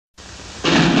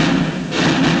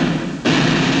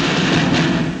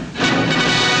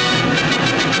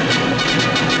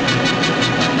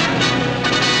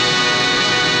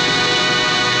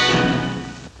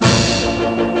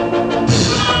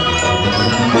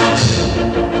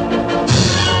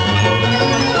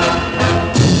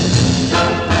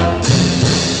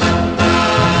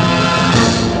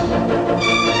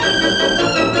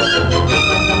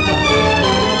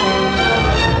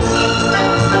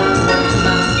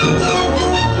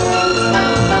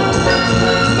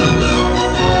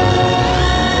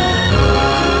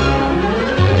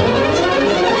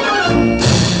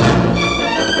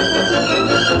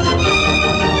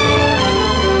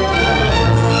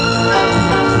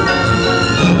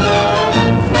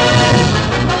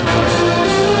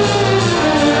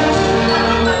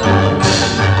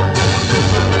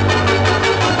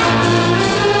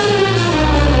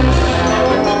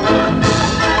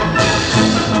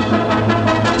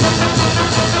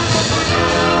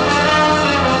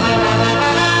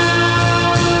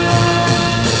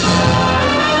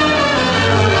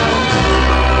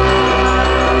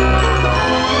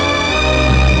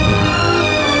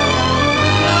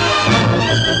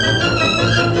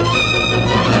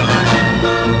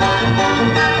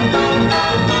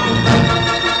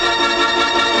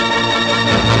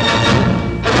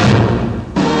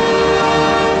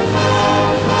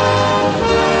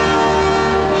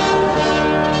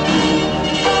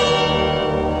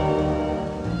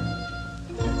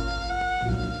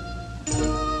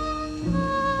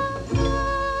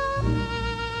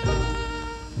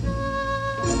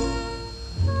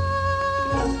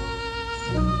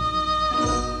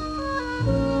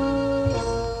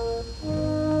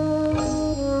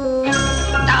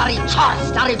stary czar,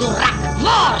 stary durak,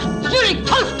 wor, Zürich,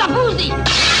 tolsta buzi!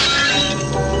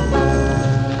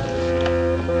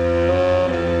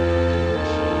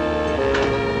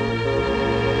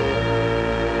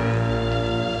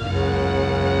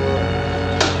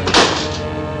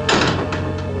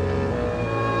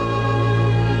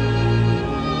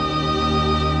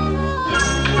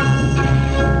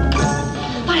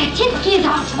 Baratinsky is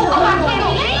out.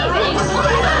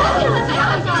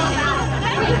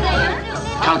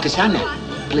 Countess Anna,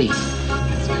 please.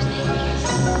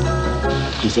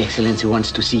 His Excellency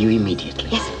wants to see you immediately.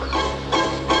 Yes, of course.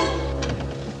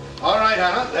 All right,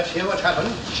 Anna, let's hear what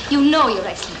happened. You know, Your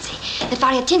Excellency, that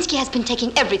Variatinsky has been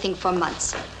taking everything for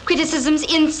months. Criticisms,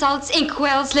 insults,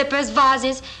 inkwells, slippers,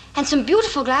 vases, and some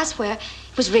beautiful glassware.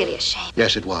 It was really a shame.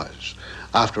 Yes, it was.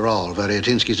 After all,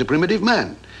 Variatinsky's a primitive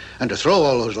man. And to throw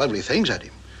all those lovely things at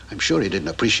him, I'm sure he didn't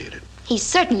appreciate it. He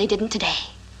certainly didn't today.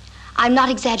 I'm not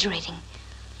exaggerating.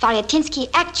 Variatinsky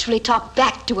actually talked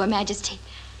back to Her Majesty.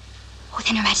 Oh,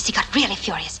 then Her Majesty got really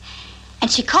furious. And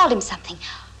she called him something,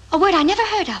 a word I never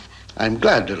heard of. I'm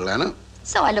glad, little Anna.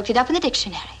 So I looked it up in the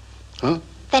dictionary. Huh?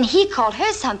 Then he called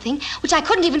her something which I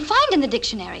couldn't even find in the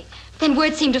dictionary. Then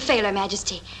words seemed to fail Her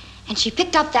Majesty. And she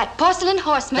picked up that porcelain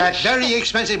horseman. That very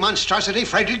expensive monstrosity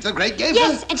Frederick the Great gave her?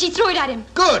 Yes, and she threw it at him.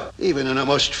 Good. Even in her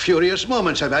most furious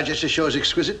moments, Her Majesty shows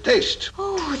exquisite taste.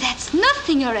 Oh, that's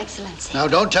nothing, Your Excellency. Now,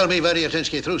 don't tell me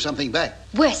Variatinsky threw something back.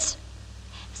 Worse.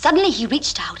 Suddenly he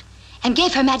reached out and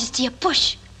gave Her Majesty a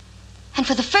push. And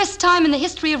for the first time in the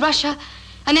history of Russia,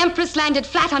 an empress landed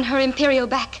flat on her imperial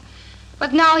back.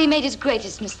 But now he made his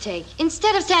greatest mistake.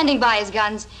 Instead of standing by his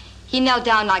guns, he knelt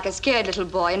down like a scared little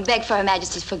boy and begged for Her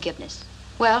Majesty's forgiveness.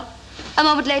 Well, a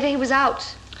moment later, he was out.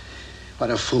 What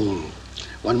a fool.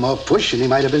 One more push and he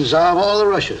might have been Tsar of all the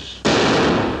Russias.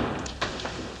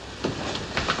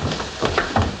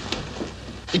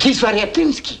 It is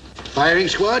Variatinsky. Firing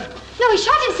squad? No, he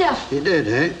shot himself. He did,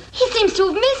 eh? He seems to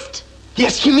have missed.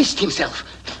 Yes, he missed himself.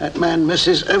 That man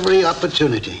misses every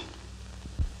opportunity.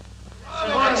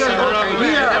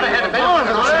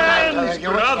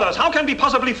 Brothers, how can we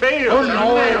possibly fail? Oh,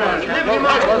 no.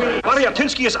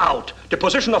 Variatinsky is out. The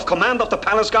position of command of the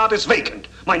palace guard is vacant.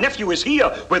 My nephew is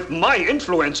here with my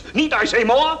influence. Need I say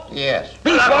more? Yes.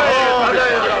 Be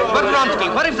quiet. But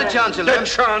Vronsky, what if the Chancellor... The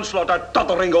Chancellor, that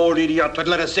doddering old idiot. But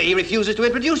let us say he refuses to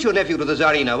introduce your nephew to the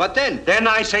Tsarina. What then? Then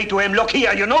I say to him, look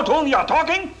here, you know to whom you're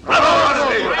talking? But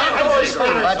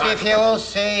if he will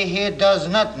say he does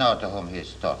not know to whom he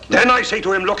is talking. Then I say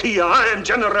to him, look here, I am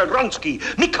General Vronsky,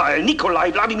 Mikhail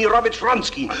Nikolai Vladimirovich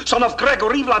Vronsky, son of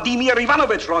Gregory Vladimir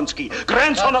Ivanovich Vronsky,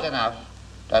 grandson That's of... enough.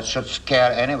 That should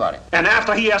scare anybody. And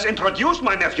after he has introduced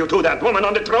my nephew to that woman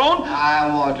on the throne... I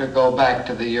want to go back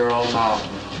to the Ural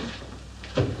Mountains.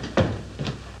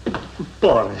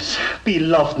 Boris,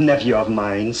 beloved nephew of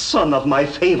mine, son of my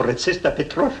favorite sister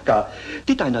Petrushka,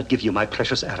 did I not give you my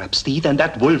precious Arab steed and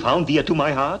that wolfhound dear to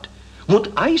my heart?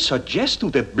 Would I suggest to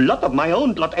the blood of my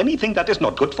own blood anything that is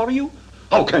not good for you?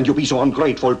 How can you be so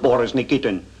ungrateful, Boris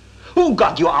Nikitin? Who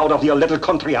got you out of your little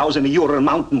country house in the Ural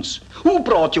Mountains? Who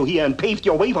brought you here and paved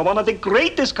your way for one of the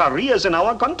greatest careers in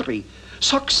our country?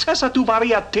 Successor to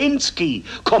Variatinsky,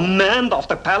 command of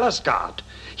the palace guard.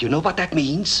 You know what that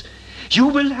means? You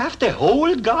will have the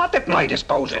whole guard at my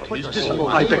disposal.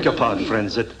 I beg your pardon,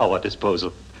 friends, at our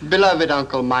disposal. Beloved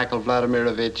Uncle Michael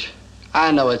Vladimirovich,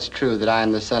 I know it's true that I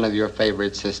am the son of your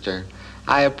favorite sister.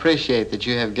 I appreciate that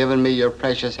you have given me your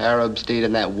precious Arab steed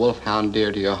and that wolfhound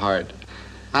dear to your heart.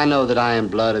 I know that I am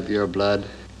blood of your blood,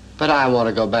 but I want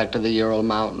to go back to the Ural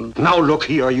Mountains. Now look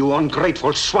here, you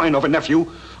ungrateful swine of a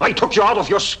nephew. I took you out of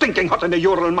your stinking hut in the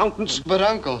Ural Mountains. But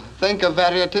Uncle, think of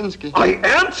Variatinsky. I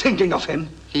am thinking of him.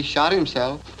 He shot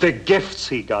himself. The gifts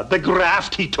he got, the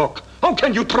graft he took. How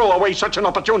can you throw away such an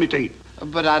opportunity?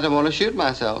 But I don't want to shoot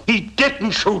myself. He didn't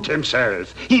shoot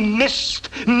himself. He missed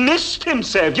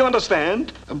himself. You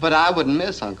understand? But I wouldn't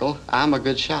miss, Uncle. I'm a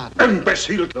good shot.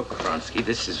 Imbecile. Look, Vronsky,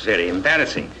 this is very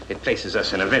embarrassing. It places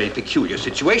us in a very peculiar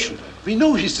situation. We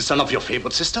know he's the son of your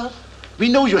favorite sister. We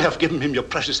know you have given him your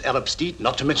precious Arab steed,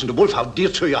 not to mention the wolfhound dear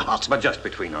to your heart. But just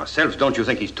between ourselves, don't you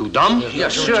think he's too dumb? Yeah,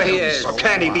 sure he is. Or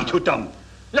can he be too dumb?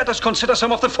 Let us consider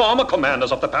some of the former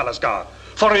commanders of the palace guard.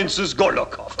 For instance,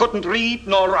 Golokov couldn't read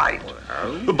nor write.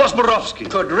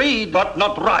 Bosborovsky could read, but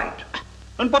not write.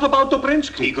 And what about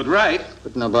Dobrinsky? He could write.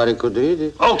 But nobody could read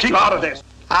it. Oh, keep out of this.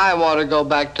 I want to go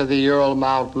back to the Ural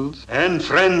Mountains. And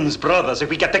friends, brothers, if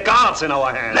we get the guards in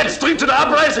our hands. Let's drink to the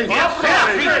uprising.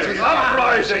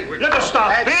 Uprising. Let us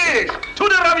start big. To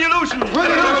the revolution.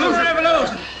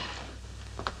 Revolution.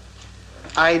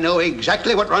 I know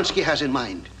exactly what Vronsky has in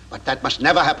mind, but that must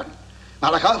never happen.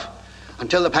 Malakhov,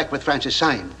 until the pact with France is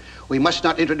signed, We must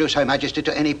not introduce Her Majesty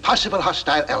to any possible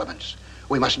hostile elements.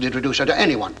 We mustn't introduce her to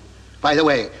anyone. By the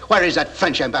way, where is that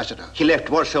French ambassador? He left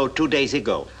Warsaw 2 days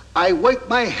ago. I work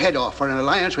my head off for an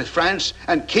alliance with France,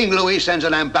 and King Louis sends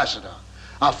an ambassador.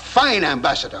 A fine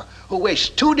ambassador who wastes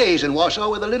 2 days in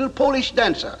Warsaw with a little Polish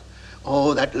dancer.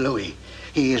 Oh, that Louis.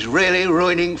 He is really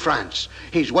ruining France.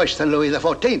 He's worse than Louis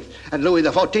XIV, and Louis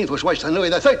XIV was worse than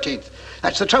Louis XIII.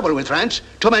 That's the trouble with France.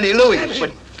 Too many Louis.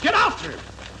 But get after him!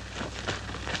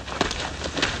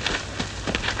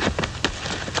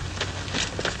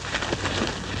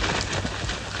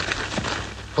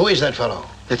 Who is that fellow?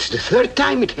 That's the third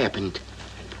time it happened.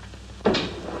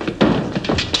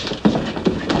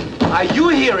 Are you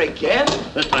here again?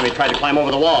 This time he tried to climb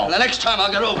over the wall. And the next time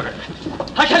I'll get over it.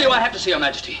 I tell you, I have to see Her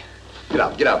Majesty. Get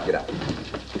up, get up, get up.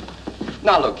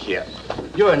 Now look here.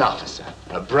 You're an officer,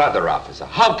 a brother officer.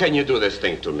 How can you do this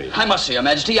thing to me? I must see Her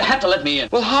Majesty. You have to let me in.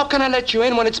 Well, how can I let you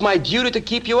in when it's my duty to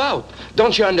keep you out?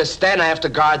 Don't you understand I have to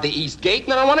guard the East Gate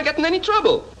and I don't want to get in any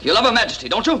trouble? You love Her Majesty,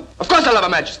 don't you? Of course I love Her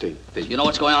Majesty. You know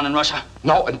what's going on in Russia?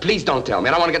 No, and please don't tell me.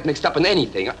 I don't want to get mixed up in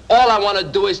anything. All I want to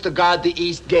do is to guard the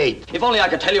East Gate. If only I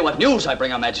could tell you what news I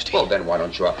bring Her Majesty. Well, then why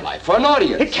don't you apply for an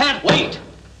audience? It can't wait.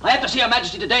 I have to see Her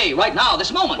Majesty today, right now,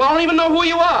 this moment. Well, I don't even know who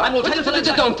you are. I will tell you the next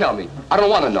time. Don't tell me. I don't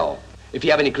want to know. If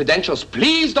you have any credentials,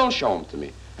 please don't show them to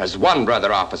me. As one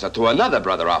brother officer to another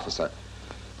brother officer.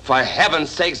 For heaven's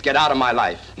sakes, get out of my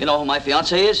life. You know who my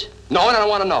fiancée is? No, and I don't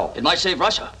want to know. It might save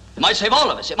Russia. It might save all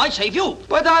of us. It might save you.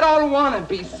 But I don't want to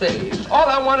be saved. All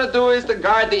I want to do is to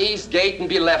guard the East Gate and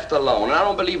be left alone. And I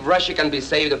don't believe Russia can be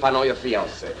saved if I know your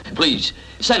fiancé. Please,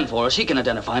 send for her. She can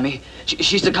identify me.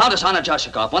 She's the Countess Anna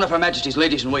Jashikov, one of Her Majesty's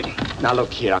ladies in waiting. Now,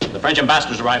 look here. The French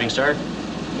ambassador's arriving, sir.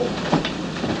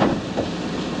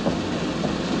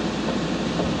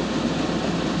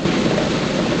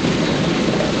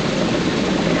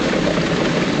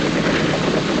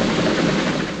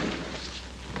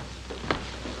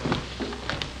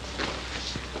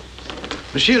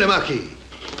 Monsieur le Marquis,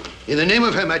 in the name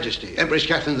of Her Majesty, Empress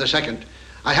Catherine II,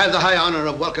 I have the high honor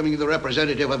of welcoming the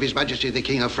representative of His Majesty the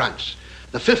King of France,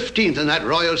 the 15th in that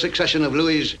royal succession of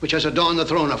Louis which has adorned the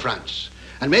throne of France.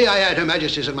 And may I add, Her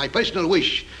Majesty's, and my personal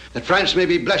wish that France may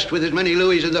be blessed with as many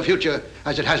Louis in the future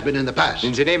as it has been in the past.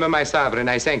 In the name of my sovereign,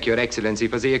 I thank your excellency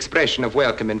for the expression of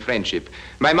welcome and friendship.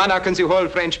 My monarch and the whole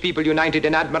French people united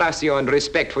in admiration and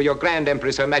respect for your grand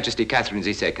empress, Her Majesty Catherine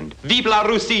II. Vive la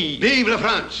Russie! Vive la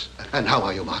France! And how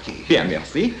are you, Marquis? Bien,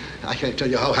 merci. I can't tell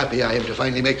you how happy I am to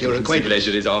finally make your The acquaintance.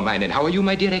 pleasure is all mine. And how are you,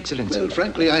 my dear excellency? Well,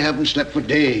 frankly, I haven't slept for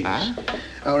days. Huh?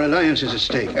 Our alliance is at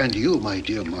stake, and you, my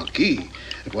dear Marquis,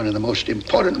 at one of the most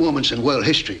important moments in world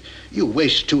history, you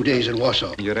waste 2 days in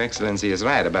Warsaw. Your excellency is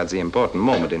right about the important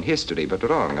moment in history, but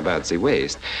wrong about the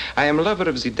waste. I am lover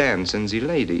of the dance, and the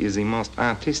lady is the most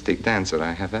artistic dancer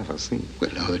I have ever seen.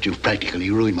 Well, now that you've practically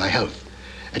ruined my health,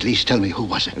 at least tell me, who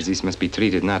was it? This must be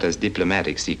treated not as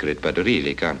diplomatic secret, but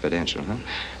really confidential, huh?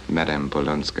 Madame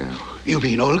Polonska. You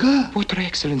mean Olga? Votre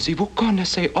excellency, vous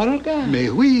connaissez Olga? Mais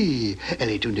oui, elle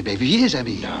est une de mes vieilles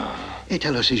amies. Non. Et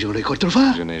alors, si je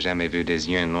autrefois? Je n'ai jamais vu des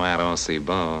yeux noirs aussi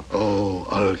beaux. Oh,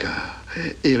 Olga,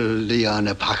 il n'y en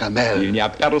a pas comme elle. Il n'y a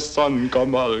personne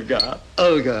comme Olga.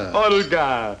 Olga.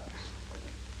 Olga.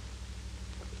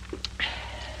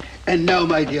 And now,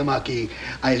 my dear Marquis,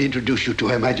 I'll introduce you to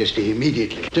Her Majesty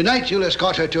immediately. Tonight, you'll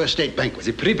escort her to a state banquet.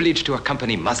 The privilege to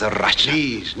accompany Mother Russia.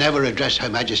 Please, never address Her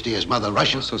Majesty as Mother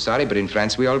Russia. I'm so sorry, but in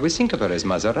France, we always think of her as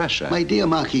Mother Russia. My dear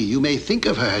Marquis, you may think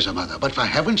of her as a mother, but for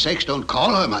heaven's sakes, don't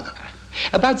call her mother.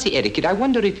 About the etiquette, I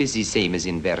wonder if it's the same as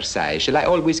in Versailles. Shall I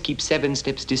always keep 7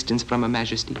 steps distance from Her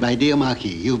Majesty? My dear Marquis,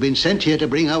 you've been sent here to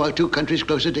bring our two countries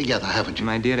closer together, haven't you?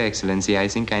 My dear Excellency, I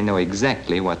think I know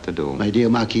exactly what to do. My dear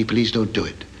Marquis, please don't do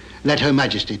it. Let Her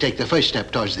Majesty take the first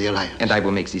step towards the alliance. And I will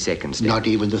make the second step. Not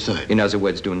even the third. In other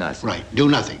words, do nothing. Right, do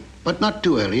nothing. But not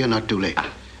too early and not too late.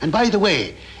 And by the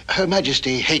way, Her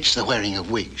Majesty hates the wearing of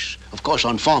wigs. Of course,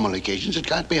 on formal occasions, it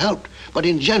can't be helped. But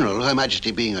in general, Her Majesty,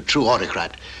 being a true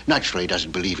autocrat, naturally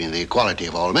doesn't believe in the equality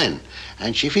of all men.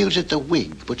 And she feels that the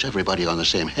wig puts everybody on the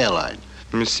same hairline.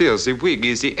 Monsieur, the wig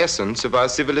is the essence of our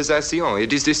civilization.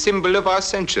 It is the symbol of our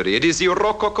century. It is the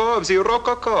rococo of the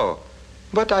rococo.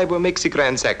 But I will make the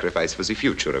grand sacrifice for the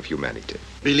future of humanity.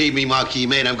 Believe me, Marquis,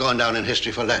 men have gone down in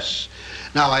history for less.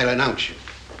 Now I'll announce you.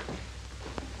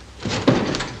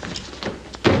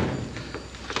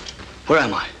 Where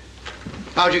am I?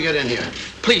 How'd you get in here?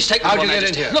 Please, take me, How'd Your you get in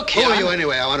Majesty. here? Look here. Who are you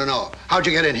anyway? I want to know. How'd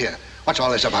you get in here? What's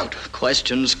all this about?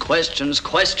 Questions, questions,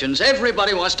 questions.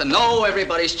 Everybody wants to know.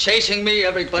 Everybody's chasing me.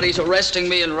 Everybody's arresting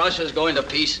me, and Russia's going to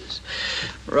pieces.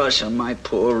 Russia, my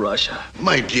poor Russia.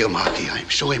 My dear Marquis, I'm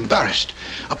so embarrassed.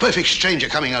 A perfect stranger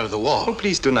coming out of the wall. Oh,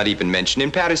 please do not even mention. In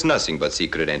Paris, nothing but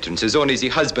secret entrances. Only the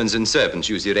husbands and servants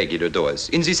use the regular doors.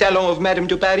 In the salon of Madame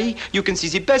de Paris, you can see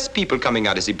the best people coming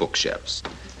out of the bookshelves.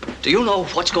 Do you know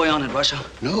what's going on in Russia?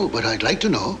 No, but I'd like to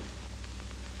know.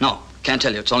 No, can't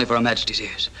tell you. It's only for Her Majesty's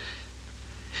ears.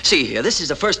 See here, this is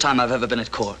the first time I've ever been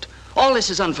at court. All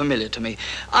this is unfamiliar to me.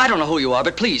 I don't know who you are,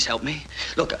 but please help me.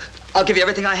 Look, I'll give you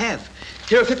everything I have.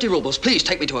 Here are 50 rubles. Please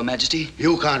take me to Her Majesty.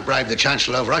 You can't bribe the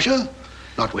Chancellor of Russia.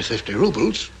 Not with 50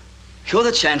 rubles. You're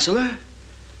the Chancellor?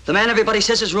 The man everybody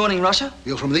says is ruining Russia?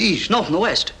 You're from the East? No, from the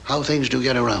West. How things do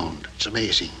get around. It's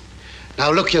amazing.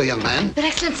 Now, look here, young man. But,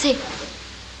 Excellency,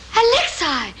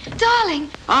 Alexei, darling.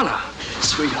 Anna,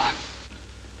 sweetheart.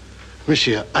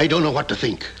 Monsieur, I don't know what to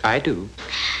think. I do.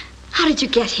 How did you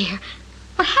get here?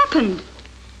 What happened?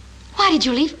 Why did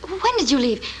you leave? When did you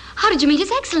leave? How did you meet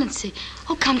His Excellency?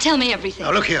 Oh, come, tell me everything.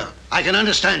 Now, look here. I can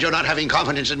understand you're not having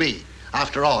confidence in me.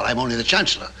 After all, I'm only the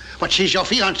Chancellor. But she's your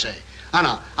fiancée.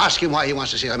 Anna, ask him why he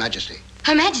wants to see Her Majesty.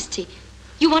 Her Majesty?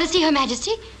 You want to see Her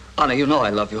Majesty? Anna, you know I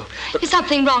love you. Is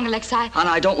something wrong, Alexei? Anna,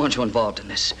 I don't want you involved in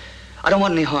this. I don't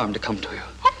want any harm to come to you.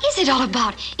 What is it all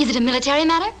about? Is it a military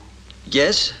matter?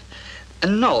 Yes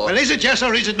and no. Well, is it yes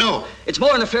or is it no? It's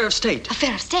more an affair of state.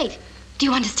 Affair of state? Do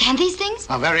you understand these things?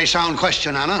 A very sound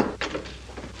question, Anna.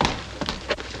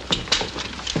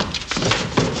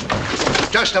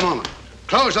 Just a moment.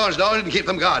 Close those doors and keep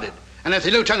them guarded. And if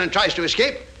the lieutenant tries to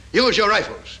escape, use your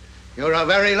rifles. You're a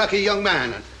very lucky young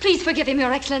man. Please forgive him,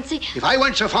 Your Excellency. If I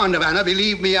weren't so fond of Anna,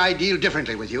 believe me, I'd deal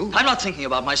differently with you. I'm not thinking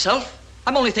about myself.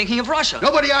 I'm only thinking of Russia.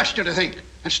 Nobody asked you to think.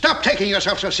 And stop taking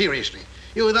yourself so seriously.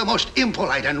 You're the most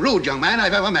impolite and rude young man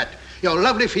I've ever met. Your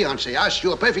lovely fiancée asked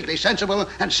you a perfectly sensible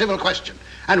and civil question.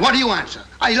 And what do you answer?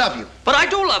 I love you. But I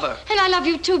do love her. And I love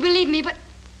you too, believe me, but...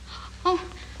 Oh,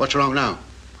 What's wrong now?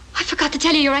 I forgot to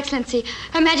tell you, Your Excellency.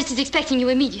 Her Majesty's expecting you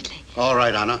immediately. All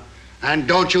right, Anna. And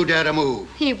don't you dare to move.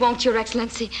 He won't, Your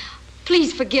Excellency.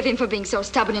 Please forgive him for being so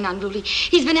stubborn and unruly.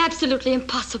 He's been absolutely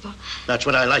impossible. That's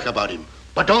what I like about him.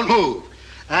 But don't move.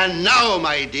 And now,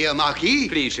 my dear Marquis...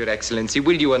 Please, Your Excellency,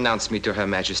 will you announce me to Her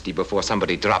Majesty before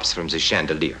somebody drops from the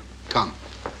chandelier? Come.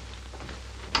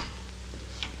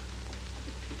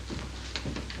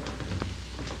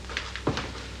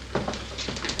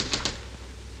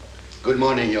 Good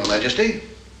morning, Your Majesty.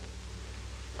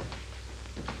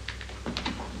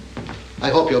 I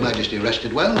hope Your Majesty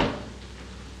rested well.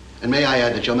 And may I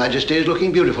add that Your Majesty is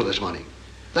looking beautiful this morning.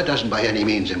 That doesn't by any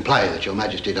means imply that Your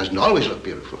Majesty doesn't always look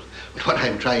beautiful. But what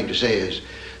I'm trying to say is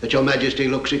that Your Majesty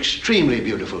looks extremely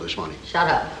beautiful this morning. Shut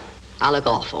up. I look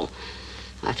awful.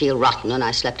 I feel rotten and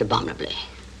I slept abominably.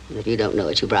 And if you don't know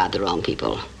it, you bribed the wrong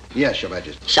people. Yes, Your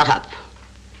Majesty. Shut up.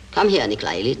 Come here,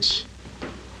 Nikolai Ilyich.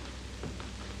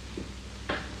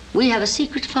 We have a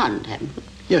secret fund, haven't we?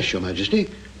 Yes, Your Majesty.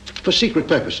 For secret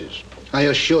purposes. I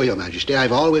assure Your Majesty,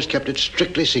 I've always kept it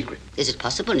strictly secret. Is it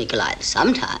possible, Nikolai, that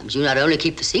sometimes you not only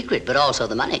keep the secret, but also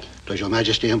the money? Does Your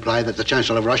Majesty imply that the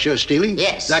Chancellor of Russia is stealing?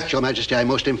 Yes. That, Your Majesty, I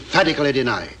most emphatically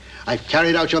deny. I've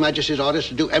carried out Your Majesty's orders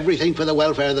to do everything for the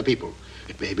welfare of the people.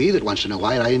 It may be that once in a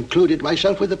while I included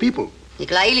myself with the people.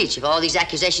 Nikolai Ilyich, if all these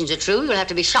accusations are true, you'll have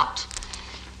to be shot.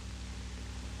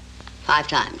 5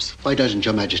 times. Why doesn't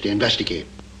Your Majesty investigate?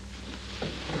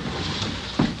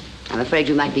 I'm afraid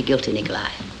you might be guilty, Nikolai.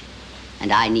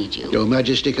 And I need you. Your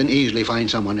Majesty can easily find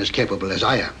someone as capable as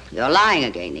I am. You're lying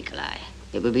again, Nikolai.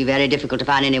 It would be very difficult to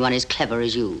find anyone as clever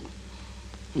as you.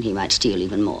 And he might steal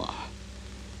even more.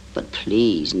 But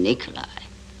please, Nikolai,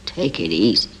 take it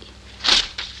easy.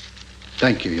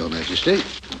 Thank you, Your Majesty.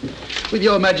 With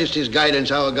Your Majesty's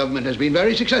guidance, our government has been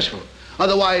very successful.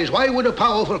 Otherwise, why would a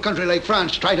powerful country like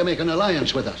France try to make an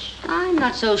alliance with us? I'm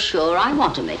not so sure I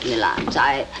want to make an alliance.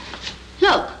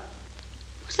 Look.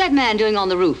 What's that man doing on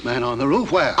the roof? Man on the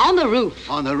roof? Where? On the roof.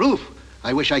 On the roof?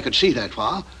 I wish I could see that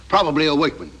far. Probably a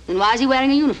workman. Then why is he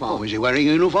wearing a uniform? Oh, is he wearing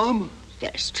a uniform?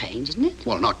 Very strange, isn't it?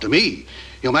 Well, not to me.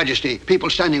 Your Majesty, people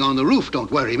standing on the roof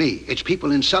don't worry me. It's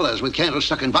people in cellars with candles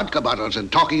stuck in vodka bottles and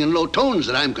talking in low tones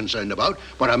that I'm concerned about.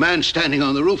 But a man standing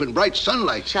on the roof in bright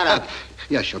sunlight... Shut up.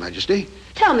 Yes, Your Majesty.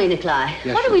 Tell me, Nikolai,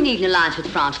 Yes, what do we need an alliance with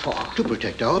France for? To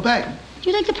protect our back. Do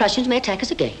you think the Prussians may attack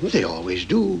us again? They always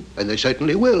do. And they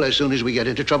certainly will as soon as we get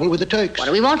into trouble with the Turks. What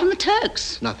do we want from the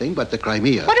Turks? Nothing but the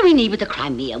Crimea. What do we need with the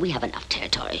Crimea? We have enough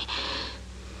territory.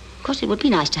 Of course, it would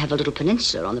be nice to have a little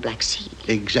peninsula on the Black Sea.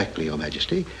 Exactly, Your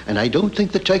Majesty. And I don't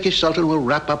think the Turkish Sultan will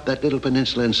wrap up that little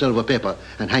peninsula in silver paper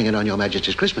and hang it on Your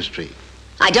Majesty's Christmas tree.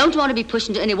 I don't want to be pushed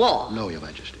into any war. No, Your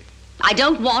Majesty. I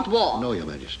don't want war. No, Your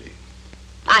Majesty.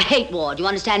 I hate war. Do you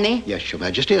understand me? Yes, Your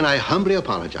Majesty, and I humbly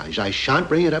apologize. I shan't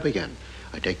bring it up again.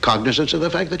 I take cognizance of the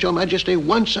fact that Your Majesty,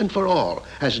 once and for all,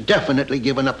 has definitely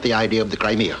given up the idea of the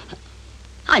Crimea.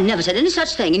 I never said any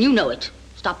such thing, and you know it.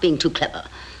 Stop being too clever.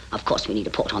 Of course, we need a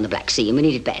port on the Black Sea, and we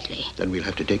need it badly. Then we'll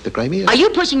have to take the Crimea. Are you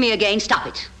pushing me again? Stop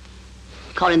it.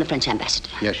 Call in the French ambassador.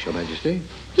 Yes, Your Majesty.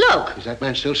 Look. Is that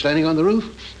man still standing on the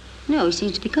roof? No, he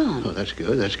seems to be gone. Oh, that's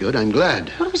good, that's good. I'm glad.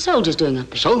 What are the soldiers doing up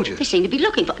there? Soldiers? They seem to be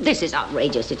looking for... This is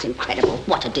outrageous. It's incredible.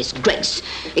 What a disgrace.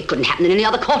 It couldn't happen in any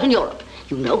other court in Europe.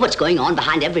 You know what's going on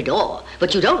behind every door,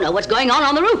 but you don't know what's going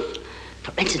on the roof.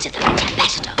 For instance, at the French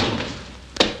ambassador.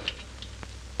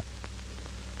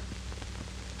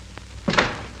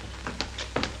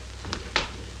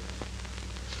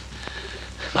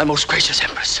 My most gracious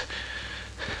Empress,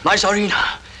 my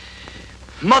Tsarina,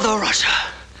 Mother Russia.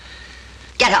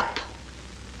 Get up.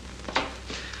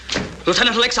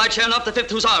 Lieutenant Alexei Chernov, the 5th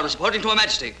Hussars, reporting to Her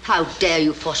Majesty. How dare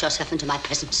you force yourself into my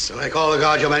presence? Shall I call the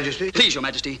guard, Your Majesty? Please, Your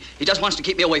Majesty. He just wants to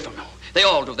keep me away from you. They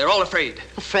all do. They're all afraid.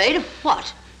 Afraid of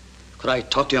what? Could I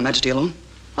talk to Your Majesty alone?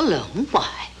 Alone?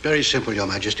 Why? Very simple, Your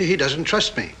Majesty. He doesn't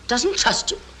trust me. Doesn't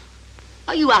trust you?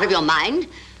 Are you out of your mind?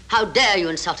 How dare you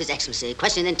insult His Excellency,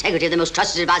 question the integrity of the most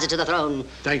trusted advisor to the throne?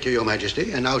 Thank you, Your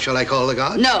Majesty. And now shall I call the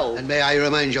guard? No. And may I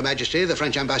remind Your Majesty the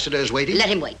French ambassador is waiting? Let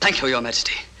him wait. Thank you, Your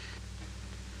Majesty.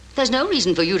 There's no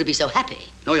reason for you to be so happy.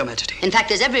 No, Your Majesty. In fact,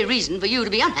 there's every reason for you to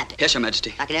be unhappy. Yes, Your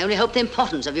Majesty. I can only hope the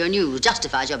importance of your news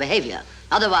justifies your behavior.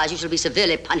 Otherwise, you shall be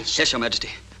severely punished. Yes, Your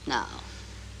Majesty. Now,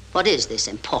 what is this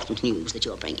important news that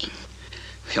you're bringing?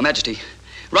 Your Majesty,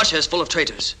 Russia is full of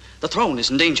traitors. The throne is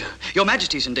in danger. Your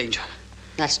Majesty's in danger.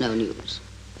 That's no news.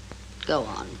 Go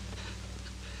on.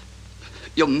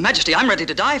 Your Majesty, I'm ready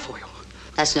to die for you.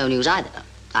 That's no news either.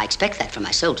 I expect that from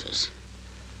my soldiers.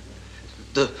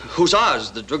 The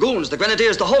Hussars, the Dragoons, the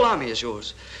Grenadiers, the whole army is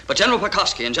yours. But General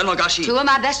Pokrovsky and General Gashi... Two of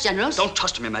my best generals? Don't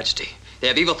trust them, Your Majesty. They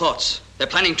have evil thoughts. They're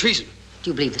planning treason.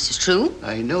 Do you believe this is true?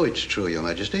 I know it's true, Your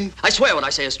Majesty. I swear what I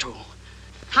say is true.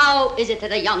 How is it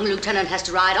that a young lieutenant has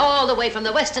to ride all the way from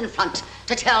the Western Front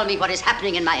to tell me what is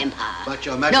happening in my empire? But,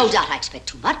 Your Majesty... No doubt I expect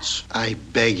too much. I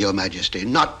beg Your Majesty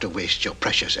not to waste your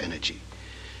precious energy.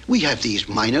 We have these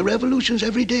minor revolutions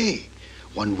every day.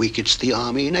 One week it's the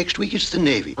army, next week it's the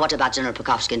navy. What about General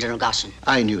Pokrovsky and General Gashin?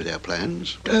 I knew their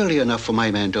plans. Early enough for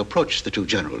my men to approach the two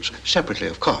generals, separately,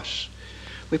 of course.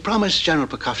 We promised General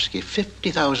Pokrovsky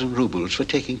 50,000 rubles for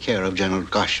taking care of General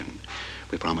Gashin.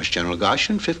 We promised General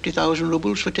Gashin 50,000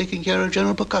 rubles for taking care of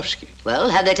General Pokrovsky. Well,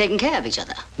 have they taken care of each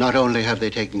other? Not only have they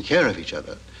taken care of each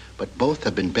other, but both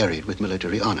have been buried with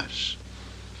military honors.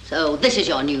 So this is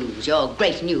your news, your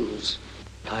great news.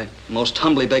 I most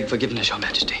humbly beg forgiveness, Your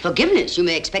Majesty. Forgiveness? You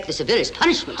may expect the severest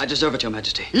punishment. I deserve it, Your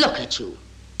Majesty. Look at you.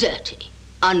 Dirty,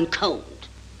 uncombed,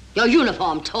 your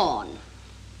uniform torn.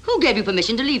 Who gave you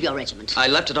permission to leave your regiment? I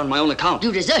left it on my own account.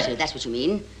 You deserted, that's what you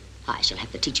mean. I shall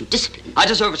have to teach you discipline. I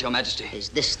deserve it, Your Majesty. Is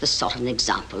this the sort of an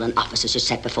example an officer should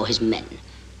set before his men?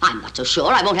 I'm not so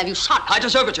sure. I won't have you shot. I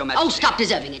deserve it, Your Majesty. Oh, stop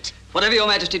deserving it. Whatever Your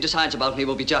Majesty decides about me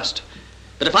will be just.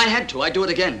 But if I had to, I'd do it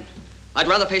again. I'd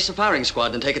rather face the firing squad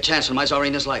than take a chance on my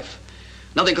Tsarina's life.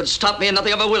 Nothing could stop me, and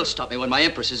nothing ever will stop me when my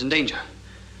Empress is in danger.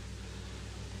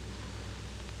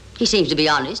 He seems to be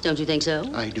honest, don't you think so?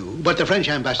 I do, but the French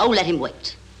ambassador... Oh, let him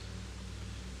wait.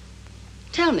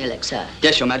 Tell me, Alexei.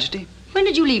 Yes, Your Majesty? When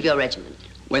did you leave your regiment?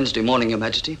 Wednesday morning, Your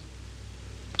Majesty.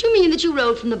 Do you mean that you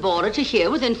rode from the border to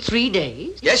here within 3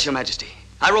 days? Yes, Your Majesty.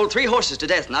 I rode 3 horses to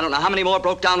death, and I don't know how many more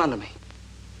broke down under me.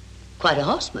 Quite a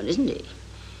horseman, isn't he?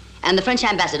 And the French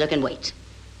ambassador can wait.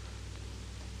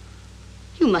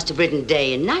 You must have ridden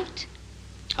day and night.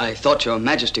 I thought Your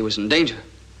Majesty was in danger.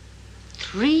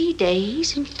 3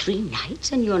 days and 3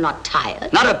 nights, and you're not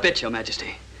tired? Not a bit, Your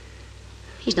Majesty.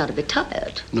 He's not a bit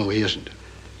tired. No, he isn't.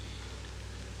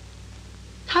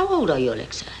 How old are you,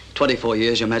 Alexei? 24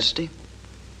 years, Your Majesty.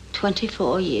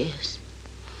 24 years.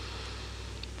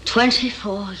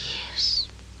 24 years.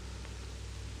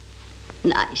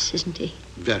 Nice, isn't he?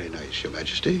 Very nice, Your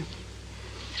Majesty.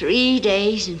 3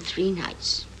 days and 3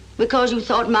 nights. Because you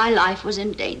thought my life was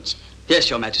in danger. Yes,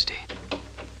 Your Majesty.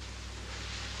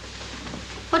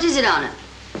 What is it, Anna?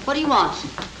 What do you want?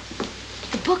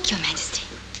 The book, Your Majesty.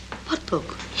 What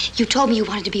book? You told me you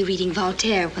wanted to be reading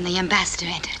Voltaire when the ambassador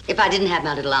entered. If I didn't have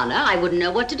my little Anna, I wouldn't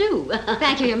know what to do.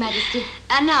 Thank you, Your Majesty.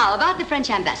 And now, about the French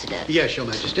ambassador. Yes, Your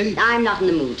Majesty. I'm not in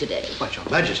the mood today. But, Your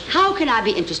Majesty... How can I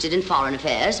be interested in foreign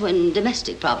affairs when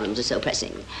domestic problems are so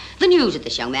pressing? The news that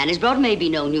this young man has brought may be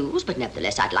no news, but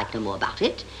nevertheless, I'd like to know more about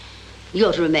it.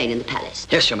 You're to remain in the palace.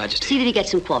 Yes, Your Majesty. See that he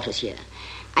gets some quarters here.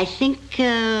 I think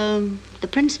the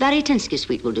Prince Varietinsky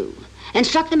suite will do.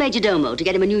 Instruct the Major Domo to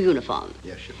get him a new uniform.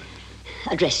 Yes, Your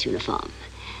Majesty. A dress uniform.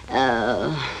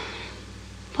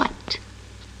 White.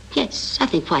 Yes, I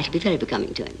think white will be very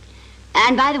becoming to him.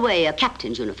 And by the way, a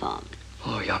captain's uniform.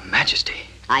 Oh, Your Majesty.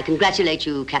 I congratulate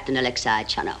you, Captain Alexei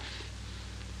Chanov.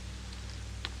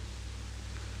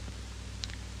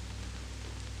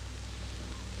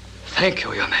 Thank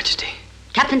you, Your Majesty.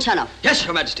 Captain Chanov. Yes,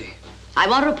 Your Majesty. I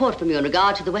want a report from you in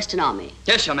regard to the Western Army.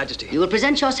 Yes, Your Majesty. You will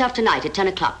present yourself tonight at 10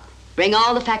 o'clock. Bring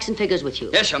all the facts and figures with you.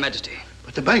 Yes, Your Majesty.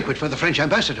 But the banquet for the French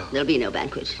ambassador. There'll be no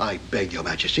banquet. I beg, Your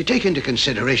Majesty, take into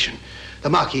consideration the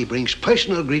Marquis brings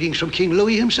personal greetings from King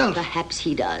Louis himself. Perhaps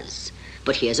he does.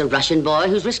 But here's a Russian boy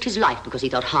who's risked his life because he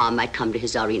thought harm might come to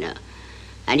his Tsarina.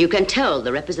 And you can tell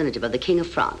the representative of the King of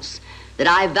France that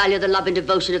I value the love and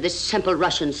devotion of this simple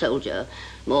Russian soldier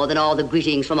more than all the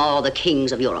greetings from all the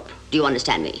kings of Europe. Do you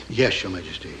understand me? Yes, Your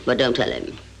Majesty. But don't tell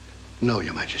him. No,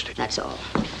 Your Majesty. That's all.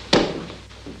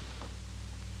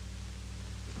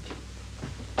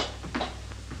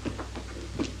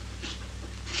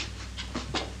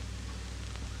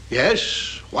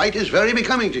 Yes, white is very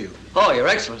becoming to you. Oh, Your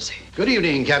Excellency. Good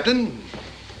evening, Captain.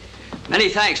 Many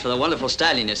thanks for the wonderful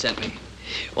stallion you sent me.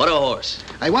 What a horse.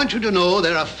 I want you to know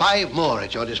there are 5 more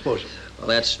at your disposal. Well,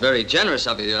 that's very generous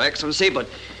of you, Your Excellency, but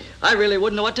I really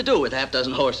wouldn't know what to do with half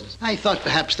dozen horses. I thought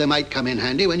perhaps they might come in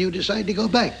handy when you decide to go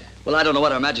back. Well, I don't know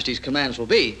what Her Majesty's commands will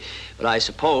be, but I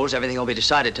suppose everything will be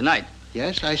decided tonight.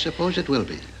 Yes, I suppose it will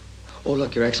be. Oh,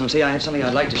 look, Your Excellency, I have something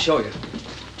I'd like to show you.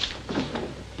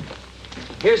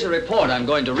 Here's a report I'm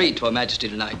going to read to Her Majesty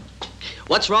tonight.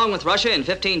 What's wrong with Russia in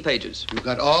 15 pages? You've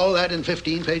got all that in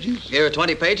 15 pages? Here are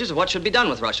 20 pages of what should be done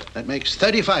with Russia. That makes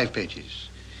 35 pages.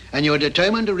 And you're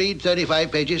determined to read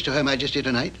 35 pages to Her Majesty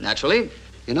tonight? Naturally.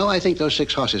 You know, I think those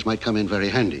 6 horses might come in very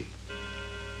handy.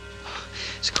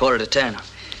 It's 10:15.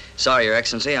 Sorry, Your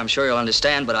Excellency. I'm sure you'll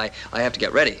understand, but I have to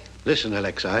get ready. Listen,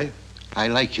 Alexei, I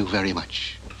like you very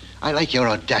much. I like your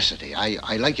audacity.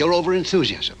 I like your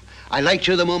over-enthusiasm. I liked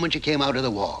you the moment you came out of the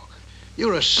war.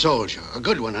 You're a soldier, a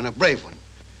good one and a brave one.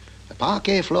 The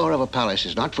parquet floor of a palace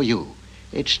is not for you.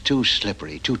 It's too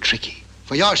slippery, too tricky.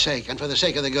 For your sake and for the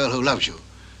sake of the girl who loves you,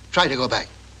 try to go back.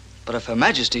 But if Her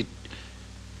Majesty...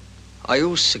 Are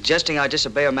you suggesting I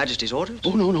disobey Her Majesty's orders?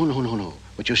 Oh, no.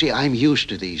 But you see, I'm used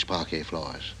to these parquet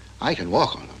floors. I can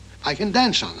walk on them. I can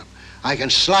dance on them. I can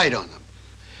slide on them.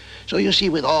 So you see,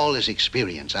 with all this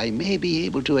experience, I may be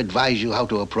able to advise you how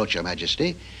to approach Her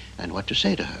Majesty and what to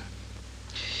say to her.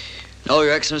 No,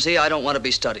 Your Excellency, I don't want to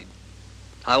be studied.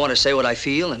 I want to say what I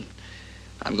feel, and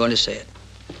I'm going to say it.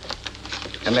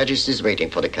 Her Majesty's waiting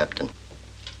for the captain.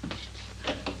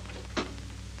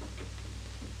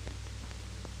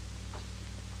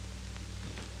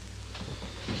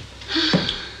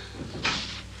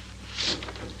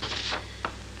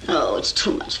 Oh, it's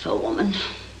too much for a woman.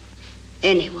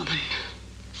 Any woman.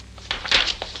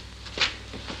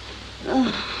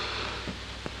 Oh.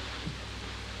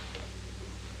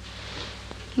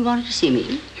 You wanted to see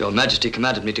me? Your Majesty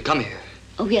commanded me to come here.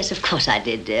 Oh, yes, of course I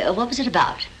did. What was it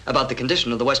about? About the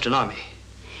condition of the Western Army.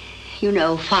 You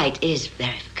know, white is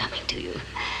very becoming to you.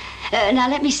 Now,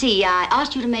 let me see. I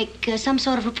asked you to make some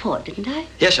sort of report, didn't I?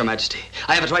 Yes, Your Majesty.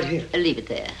 I have it right here. Leave it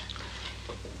there.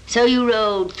 So you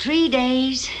rode 3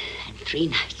 days and 3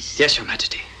 nights. Yes, Your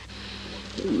Majesty.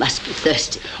 You must be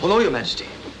thirsty. Oh, no, Your Majesty.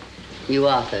 You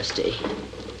are thirsty.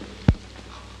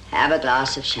 Have a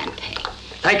glass of champagne.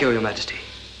 Thank you, Your Majesty.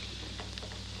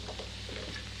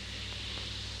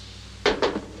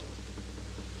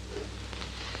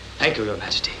 Thank you, Your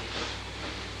Majesty.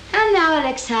 And now,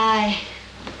 Alexei,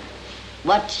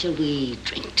 what shall we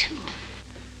drink to?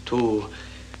 To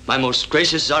my most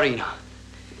gracious Tsarina,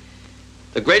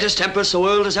 the greatest empress the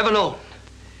world has ever known.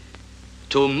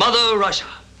 To Mother Russia.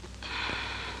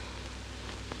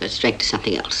 Let's drink to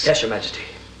something else. Yes, Your Majesty.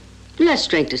 Let's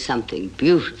drink to something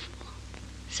beautiful,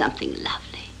 something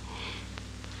lovely.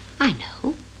 I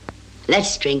know.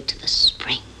 Let's drink to the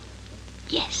spring.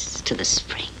 Yes, to the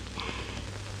spring.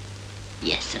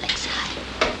 Yes, Alexei.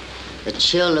 The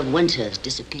chill of winter has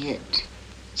disappeared.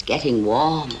 It's getting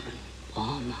warmer and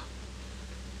warmer.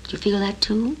 Do you feel that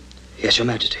too? Yes, Your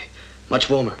Majesty. Much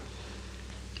warmer.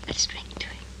 Let's drink to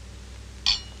it.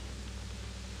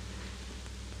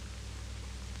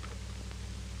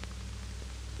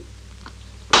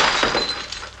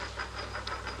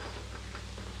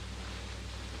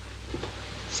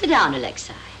 Sit down,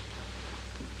 Alexei.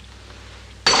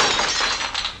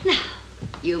 Now,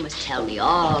 you must tell me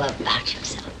all about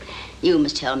yourself. You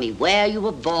must tell me where you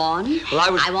were born.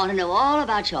 Well, I want to know all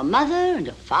about your mother and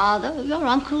your father, your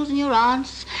uncles and your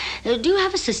aunts. Do you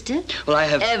have a sister? Well, I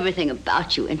have... Everything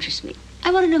about you interests me.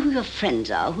 I want to know who your friends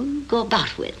are, who you go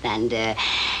about with, and,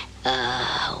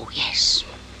 oh, yes.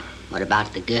 What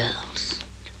about the girls?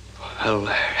 Well,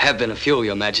 there have been a few,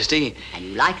 Your Majesty. And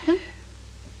you like them?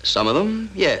 Some of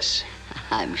them, yes.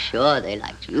 I'm sure they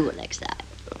liked you, Alexei.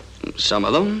 Some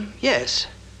of them, yes.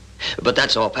 But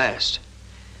that's all past.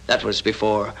 That was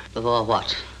before... Before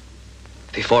what?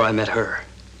 Before I met her.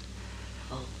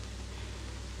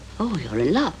 Oh, you're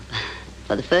in love.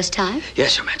 For the first time?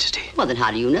 Yes, Your Majesty. Well, then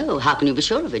how do you know? How can you be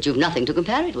sure of it? You've nothing to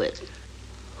compare it with.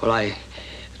 Well, I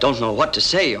don't know what to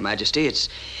say, Your Majesty. It's...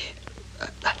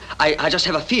 I just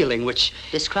have a feeling which...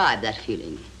 Describe that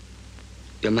feeling.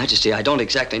 Your Majesty, I don't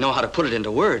exactly know how to put it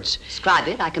into words. Describe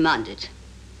it. I command it.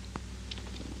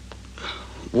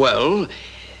 Well...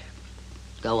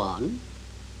 Go on.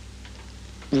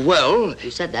 Well...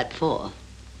 You said that before.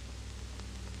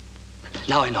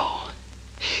 Now I know.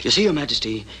 You see, Your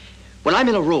Majesty, when I'm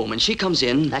in a room and she comes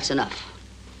in... That's enough.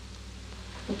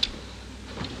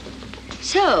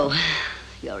 So,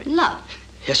 you're in love.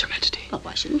 Yes, Your Majesty. Well,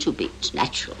 why shouldn't you be? It's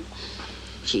natural.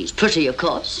 She's pretty, of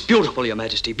course. Beautiful, Your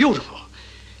Majesty, beautiful.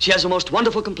 She has a most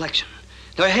wonderful complexion.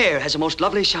 Her hair has a most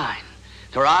lovely shine.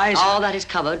 Her eyes... All that is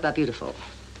covered by beautiful.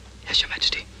 Yes, Your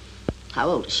Majesty. How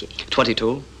old is she?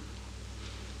 22.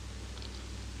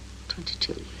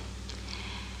 22.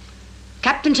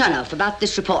 Captain Chernoff, about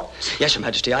this report. Yes, Your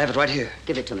Majesty, I have it right here.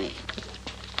 Give it to me.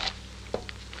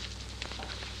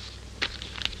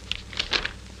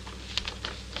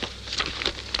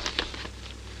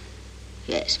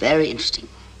 Yes, very interesting.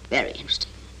 Very interesting.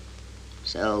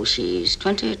 So she's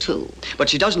 22. But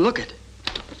she doesn't look it.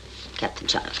 Captain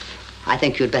Chernoff, I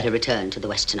think you'd better return to the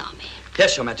Western Army.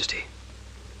 Yes, Your Majesty.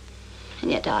 And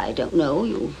yet I don't know.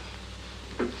 You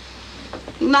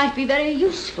might be very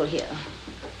useful here.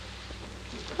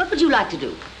 What would you like to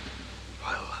do?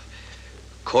 Well,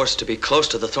 of course, to be close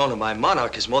to the throne of my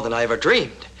monarch is more than I ever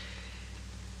dreamed.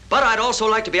 But I'd also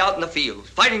like to be out in the field,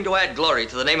 fighting to add glory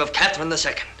to the name of Catherine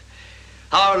II,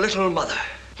 our little mother.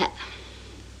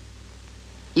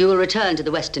 You will return to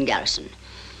the Western Garrison.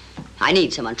 I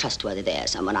need someone trustworthy there,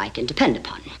 someone I can depend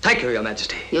upon. Thank you, Your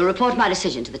Majesty. You'll report my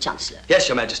decision to the Chancellor. Yes,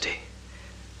 Your Majesty.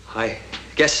 I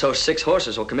guess those 6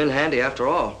 horses will come in handy after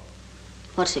all.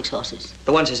 What 6 horses?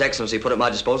 The ones His Excellency put at my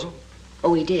disposal.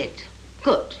 Oh, he did.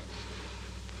 Good.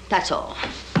 That's all.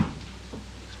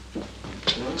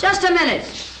 Just a minute.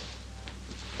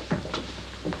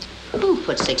 Who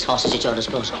put 6 horses at your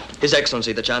disposal? His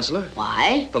Excellency, the Chancellor.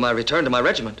 Why? For my return to my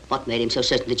regiment. What made him so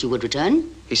certain that you would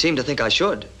return? He seemed to think I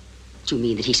should. Do you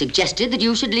mean that he suggested that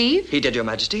you should leave? He did, Your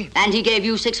Majesty. And he gave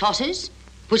you 6 horses?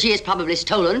 Which he has probably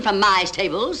stolen from my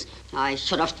stables? I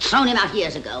should have thrown him out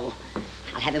years ago.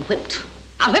 I'll have him whipped.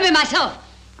 I'll whip him myself.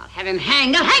 I'll have him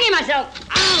hanged. I'll hang him myself.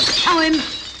 I'll show him.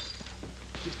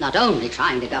 He's not only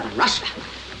trying to govern Russia.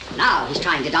 Now he's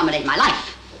trying to dominate my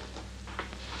life.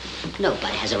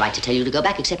 Nobody has a right to tell you to go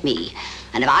back except me.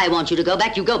 And if I want you to go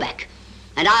back, you go back.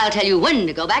 And I'll tell you when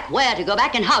to go back, where to go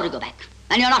back, and how to go back.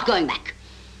 And you're not going back.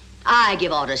 I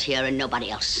give orders here and nobody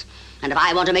else. And if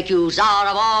I want to make you Tsar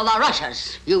of all the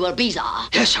Russias, you will be Tsar.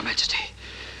 Yes, Your Majesty.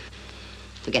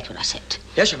 Forget what I said.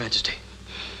 Yes, Your Majesty.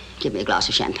 Give me a glass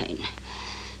of champagne.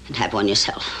 And have one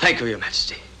yourself. Thank you, Your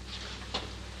Majesty.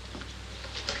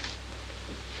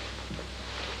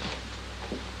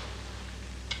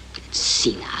 That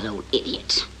senile old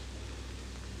idiot.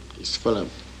 He's full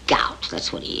of gout,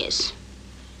 that's what he is.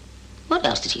 What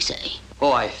else did he say?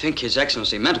 Oh, I think His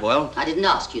Excellency meant well. I didn't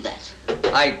ask you that.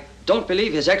 I don't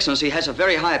believe His Excellency has a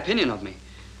very high opinion of me.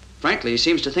 Frankly, he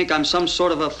seems to think I'm some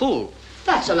sort of a fool.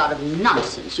 That's a lot of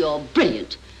nonsense. You're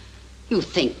brilliant. You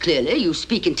think clearly, you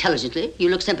speak intelligently, you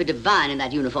look simply divine in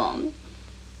that uniform.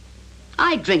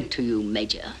 I drink to you,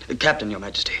 Major. Captain, Your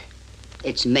Majesty.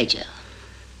 It's Major.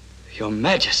 Your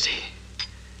Majesty.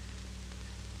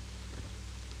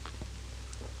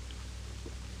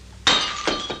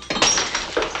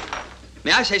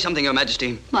 May I say something, Your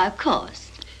Majesty? Why, of course.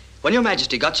 When Your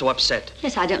Majesty got so upset...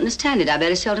 Yes, I don't understand it. I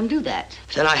very seldom do that.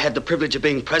 Then I had the privilege of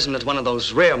being present at one of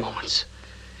those rare moments.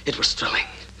 It was thrilling.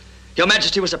 Your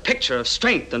Majesty was a picture of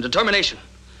strength and determination.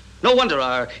 No wonder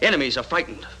our enemies are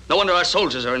frightened. No wonder our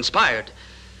soldiers are inspired.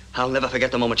 I'll never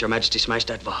forget the moment Your Majesty smashed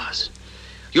that vase.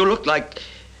 You looked like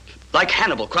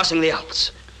Hannibal crossing the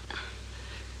Alps.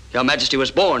 Your Majesty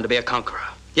was born to be a conqueror.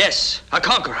 Yes, a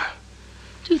conqueror.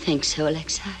 Do you think so,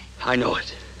 Alexei? I know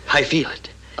it. I feel it.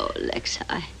 Oh,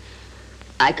 Alexei,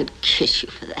 I could kiss you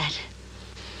for that.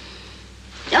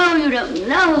 Oh, you don't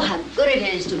know how good it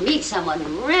is to meet someone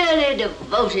really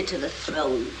devoted to the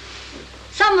throne.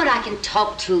 Someone I can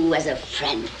talk to as a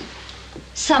friend.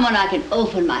 Someone I can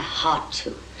open my heart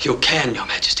to. You can, Your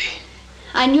Majesty.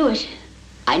 I knew it.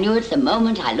 I knew it the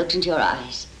moment I looked into your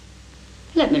eyes.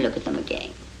 Let me look at them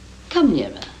again. Come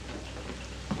nearer.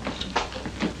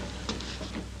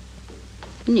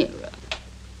 Nearer.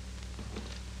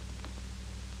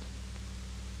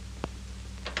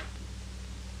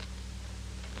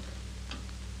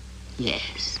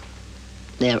 Yes,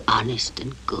 they're honest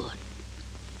and good.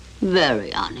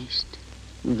 Very honest,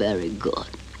 very good.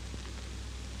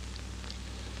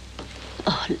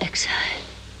 Oh, Alexa.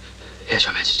 Yes,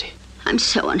 Your Majesty. I'm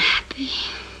so unhappy.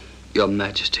 Your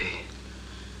Majesty.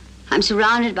 I'm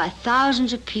surrounded by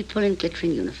thousands of people in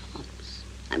glittering uniforms.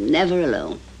 I'm never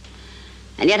alone.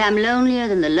 And yet I'm lonelier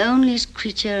than the loneliest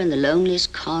creature in the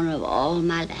loneliest corner of all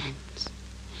my lands.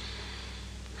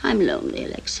 I'm lonely,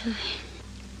 Alexa.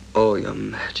 Oh, Your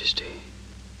Majesty.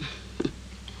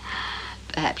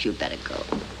 Perhaps you'd better go.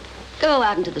 Go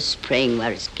out into the spring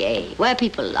where it's gay, where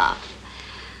people laugh.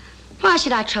 Why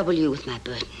should I trouble you with my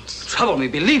burdens? Trouble me,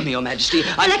 believe me, Your Majesty.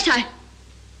 Alexa!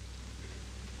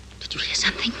 Did you hear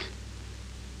something?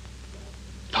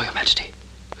 No, Your Majesty.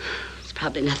 It's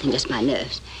probably nothing, just my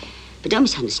nerves. But don't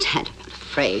misunderstand. I'm not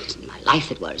afraid. It's my life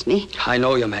that worries me. I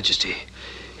know, Your Majesty.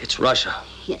 It's Russia.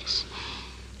 Yes.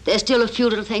 There's still a few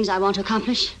little things I want to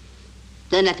accomplish.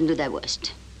 Then let them do their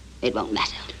worst. It won't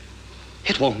matter.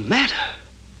 It won't matter?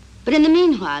 But in the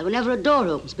meanwhile, whenever a door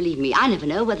opens, believe me, I never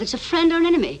know whether it's a friend or an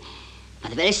enemy. By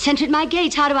the very center at my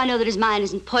gates, how do I know that his mind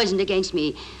isn't poisoned against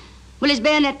me? Will his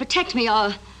bayonet protect me,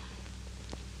 or...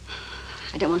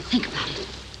 I don't want to think about it.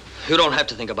 You don't have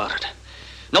to think about it.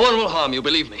 No one will harm you,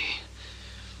 believe me.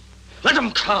 Let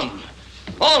them come.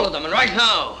 All of them, and right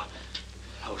now.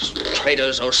 Those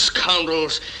traitors, those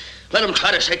scoundrels. Let them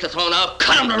try to shake the throne out.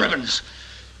 Cut them to ribbons.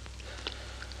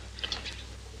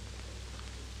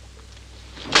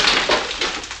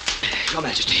 Your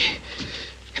Majesty,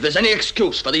 if there's any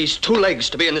excuse for these two legs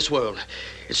to be in this world,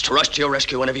 it's to rush to your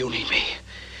rescue whenever you need me.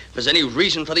 If there's any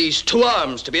reason for these two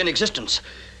arms to be in existence,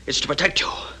 it's to protect you.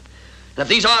 And if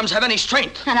these arms have any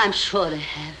strength... And I'm sure they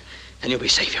have. Then you'll be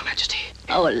safe, Your Majesty.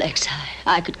 Oh, Alexa,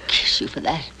 I could kiss you for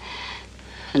that.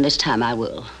 And this time I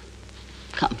will.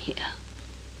 Come here.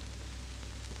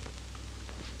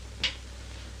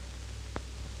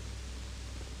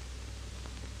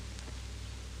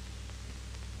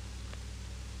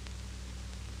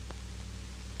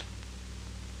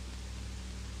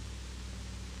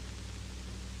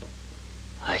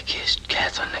 I kissed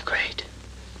Catherine the Great.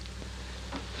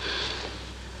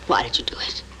 Why did you do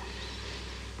it?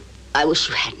 I wish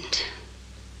you hadn't.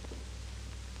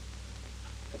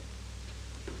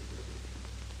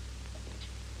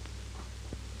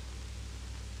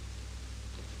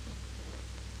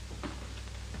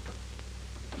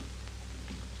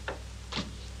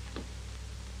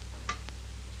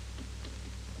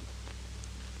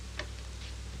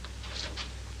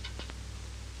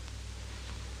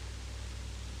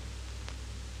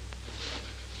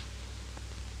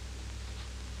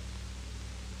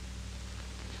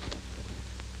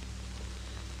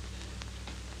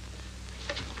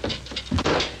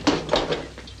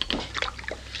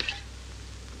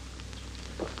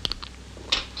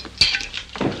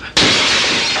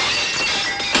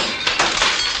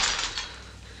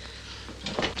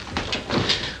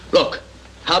 Look,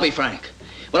 I'll be frank.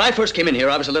 When I first came in here,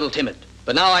 I was a little timid.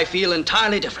 But now I feel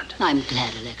entirely different. I'm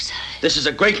glad, Alexa. This is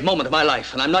a great moment of my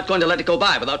life, and I'm not going to let it go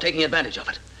by without taking advantage of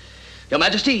it. Your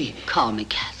Majesty. Call me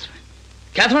Catherine.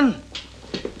 Catherine,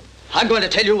 I'm going to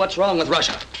tell you what's wrong with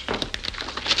Russia.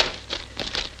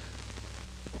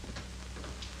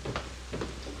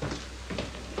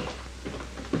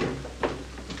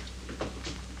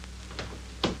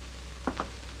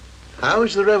 How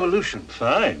is the revolution?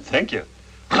 Fine, thank you.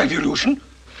 Revolution?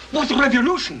 What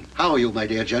revolution? How are you, my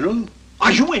dear General?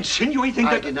 Are you insinuating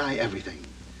I that... deny everything.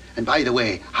 And by the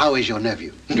way, how is your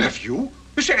nephew? Nephew?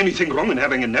 Is there anything wrong in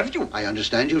having a nephew? I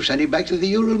understand you've sent him back to the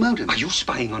Ural Mountains. Are you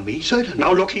spying on me? Certainly.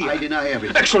 Now look here. I deny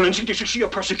everything. Excellency, this is sheer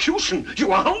persecution.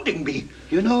 You are hounding me.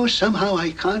 You know, somehow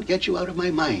I can't get you out of my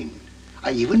mind.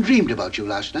 I even dreamed about you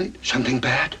last night. Something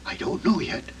bad? I don't know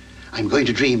yet. I'm going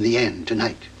to dream the end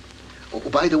tonight. Oh,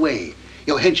 by the way,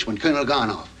 your henchman, Colonel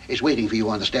Garnoff, is waiting for you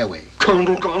on the stairway.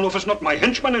 Colonel Garnoff is not my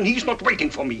henchman, and he's not waiting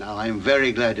for me. Now, I'm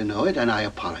very glad to know it, and I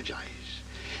apologize.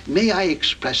 May I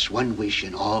express one wish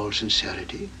in all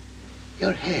sincerity?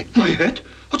 Your head. My head?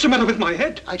 What's the matter with my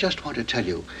head? I just want to tell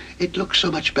you, it looks so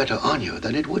much better on you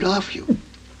than it would off you.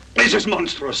 This is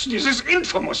monstrous. This is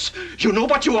infamous. You know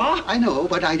what you are? I know,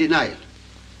 but I deny it.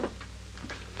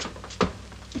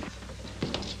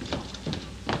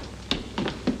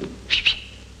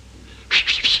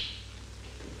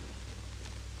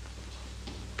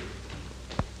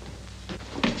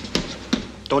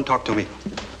 Don't talk to me.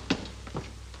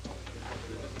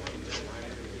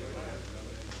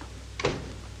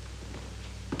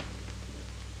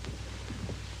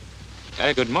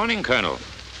 Good morning, Colonel.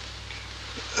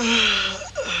 I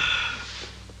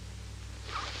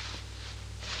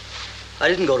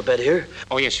didn't go to bed here.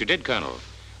 Oh, yes, you did, Colonel.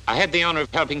 I had the honor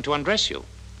of helping to undress you.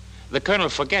 The Colonel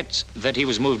forgets that he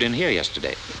was moved in here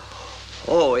yesterday.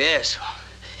 Oh, yes.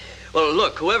 Well,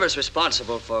 look, whoever's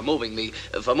responsible for moving me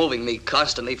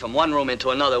constantly from one room into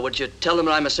another, would you tell them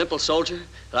that I'm a simple soldier?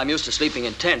 That I'm used to sleeping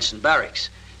in tents and barracks?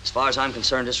 As far as I'm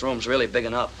concerned, this room's really big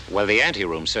enough. Well, the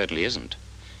anteroom certainly isn't.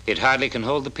 It hardly can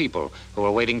hold the people who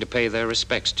are waiting to pay their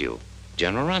respects to you.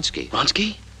 General Ronsky.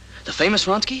 Ronsky? The famous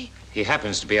Ronsky? He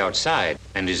happens to be outside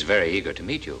and is very eager to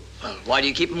meet you. Well, why do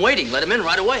you keep him waiting? Let him in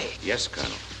right away. Yes,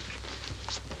 Colonel.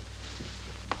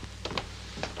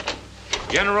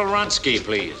 General Ronsky,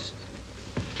 please.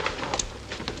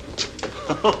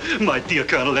 Oh, my dear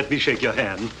Colonel, let me shake your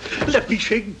hand. Let me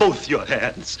shake both your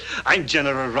hands. I'm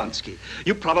General Ronsky.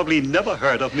 You probably never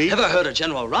heard of me. Never heard of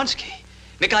General Ronsky?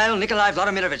 Mikhail Nikolai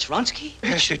Vladimirovich Ronsky?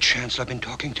 Has the Chancellor been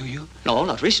talking to you? No,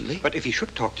 not recently. But if he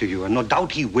should talk to you, and no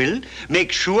doubt he will,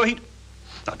 make sure he...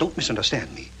 Now, don't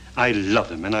misunderstand me. I love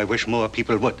him, and I wish more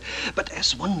people would. But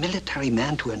as one military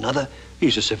man to another,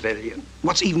 he's a civilian.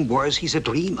 What's even worse, he's a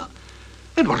dreamer.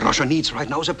 And what Russia needs right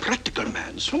now is a practical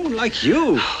man, someone like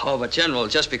you. Oh, but General,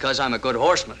 just because I'm a good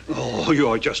horseman. Oh,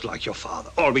 you're just like your father,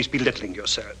 always belittling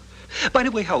yourself. By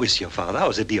the way, how is your father?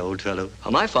 How's it, the old fellow?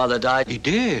 Oh, my father died. He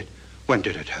did? When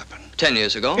did it happen? 10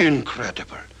 years ago.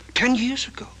 Incredible. 10 years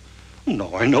ago?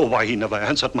 No, I know why he never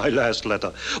answered my last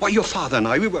letter. Why, your father and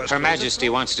I, we were... Her Majesty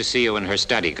wants to see you in her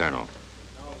study, Colonel.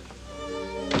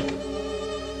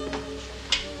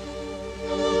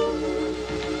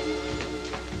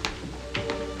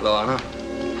 Hello, Anna.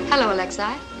 Hello,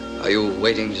 Alexei. Are you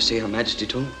waiting to see Her Majesty,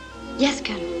 too? Yes,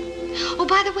 Colonel. Oh,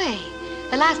 by the way,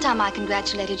 the last time I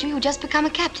congratulated you, you just become a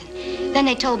captain. Then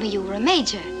they told me you were a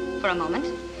major for a moment.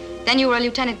 Then you were a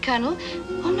lieutenant colonel.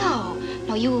 Oh,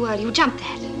 no, you jumped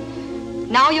that.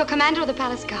 Now you're commander of the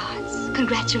palace guards.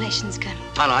 Congratulations, Colonel.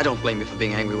 Anna, I don't blame you for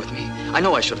being angry with me. I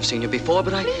know I should have seen you before,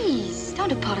 but Please,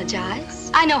 don't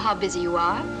apologize. I know how busy you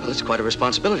are. Well, it's quite a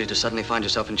responsibility to suddenly find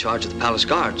yourself in charge of the palace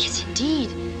guards. Yes, indeed.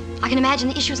 I can imagine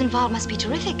the issues involved must be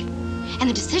terrific. And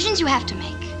the decisions you have to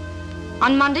make.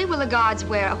 On Monday, will the guards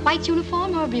wear a white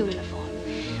uniform or a blue uniform?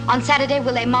 On Saturday,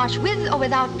 will they march with or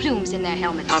without plumes in their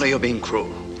helmets? Anna, you're being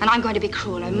cruel. And I'm going to be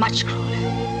crueler, much crueler.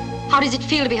 How does it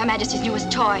feel to be Her Majesty's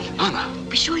newest toy? Anna.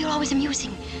 Be sure you're always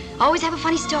amusing. Always have a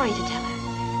funny story to tell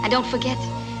her. And don't forget,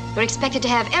 you're expected to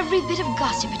have every bit of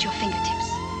gossip at your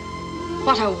fingertips.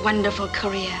 What a wonderful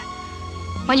career.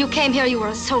 When you came here, you were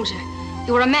a soldier.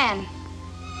 You were a man.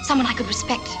 Someone I could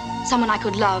respect. Someone I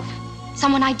could love.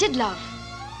 Someone I did love.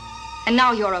 And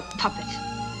now you're a puppet.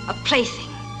 A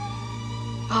plaything.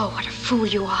 Oh, what a fool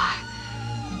you are.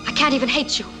 I can't even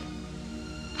hate you.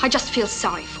 I just feel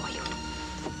sorry for you.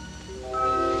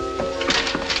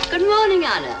 Good morning,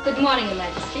 Anna. Good morning, Your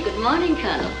Majesty. Good morning,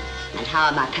 Colonel. And how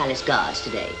are my palace guards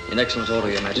today? In excellent order,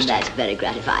 Your Majesty. That's very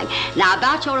gratifying. Now,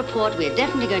 about your report, we're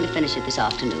definitely going to finish it this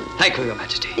afternoon. Thank you, Your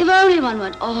Majesty. If only one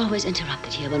weren't always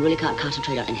interrupted here, one really can't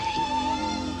concentrate on anything.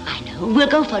 I know. We'll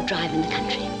go for a drive in the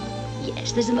country.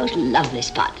 Yes, there's the most lovely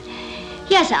spot.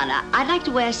 Yes, Anna, I'd like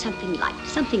to wear something light,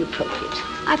 something appropriate.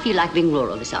 I feel like being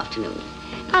rural this afternoon.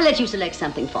 I'll let you select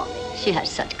something for me. She has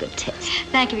such good taste.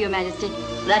 Thank you, Your Majesty.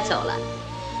 That's all, Anna.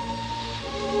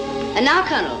 And now,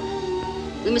 Colonel,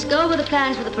 we must go over the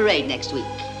plans for the parade next week.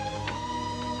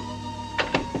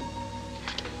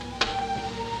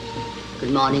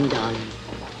 Good morning, darling.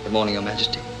 Good morning, Your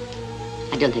Majesty.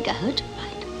 I don't think I heard you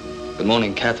right. Good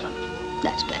morning, Catherine.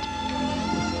 That's better.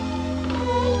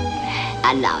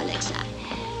 And now, Alexei,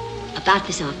 about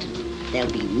this afternoon,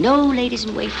 there'll be no ladies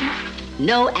in waiting,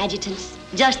 no adjutants,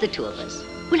 just the two of us.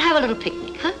 We'll have a little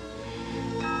picnic, huh?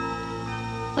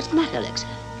 What's the matter, Alexei?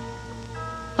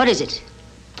 What is it?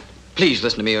 Please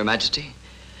listen to me, Your Majesty.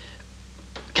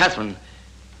 Catherine,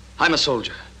 I'm a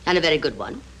soldier. And a very good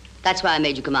one. That's why I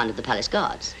made you commander of the palace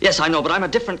guards. Yes, I know, but I'm a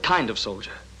different kind of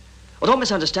soldier. Well, don't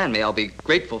misunderstand me. I'll be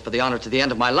grateful for the honor to the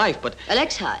end of my life, but...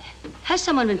 Alexei, has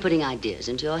someone been putting ideas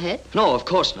into your head? No, of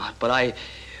course not. But I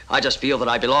just feel that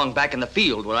I belong back in the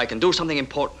field where I can do something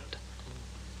important.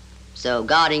 So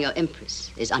guarding your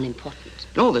empress is unimportant?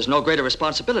 No, there's no greater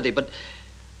responsibility, but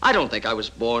I don't think I was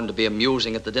born to be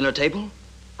amusing at the dinner table.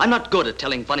 I'm not good at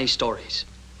telling funny stories.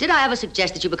 Did I ever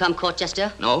suggest that you become court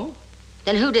jester? No.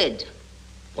 Then who did?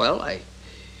 Well, I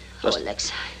just... Oh,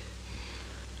 Alexei,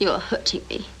 you're hurting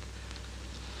me.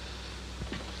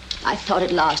 I thought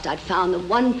at last I'd found the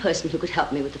one person who could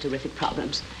help me with the terrific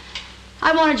problems.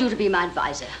 I wanted you to be my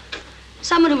advisor.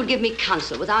 Someone who would give me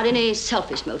counsel without any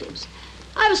selfish motives.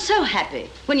 I was so happy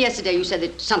when yesterday you said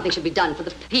that something should be done for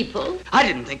the people. I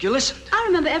didn't think you listened. I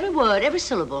remember every word, every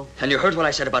syllable. And you heard what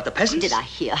I said about the peasants? Did I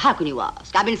hear? How can you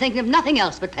ask? I've been thinking of nothing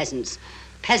else but peasants.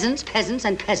 Peasants, peasants,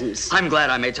 and peasants. I'm glad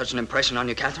I made such an impression on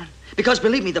you, Catherine. Because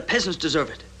believe me, the peasants deserve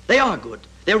it. They are good.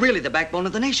 They're really the backbone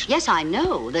of the nation. Yes, I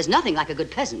know. There's nothing like a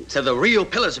good peasant. They're the real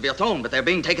pillars of your throne, but they're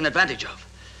being taken advantage of.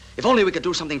 If only we could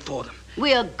do something for them.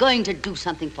 We are going to do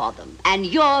something for them. And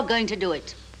you're going to do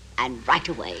it. And right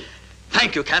away.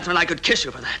 Thank you, Catherine. I could kiss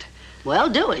you for that. Well,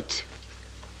 do it.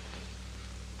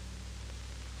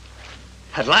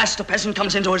 At last, the peasant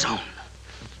comes into his own.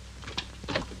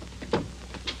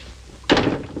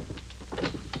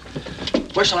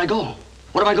 Where shall I go?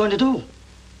 What am I going to do?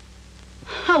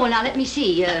 Oh, well, now, let me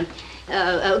see.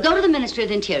 Go to the Ministry of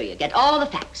the Interior. Get all the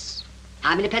facts.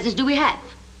 How many peasants do we have?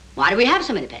 Why do we have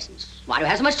so many peasants? Why do we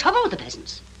have so much trouble with the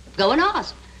peasants? Go and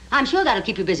ask. I'm sure that'll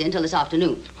keep you busy until this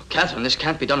afternoon. Oh, Catherine, this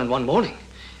can't be done in one morning.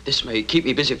 This may keep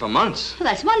me busy for months. Well,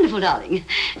 that's wonderful, darling.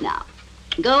 Now,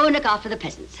 go and look after the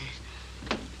peasants.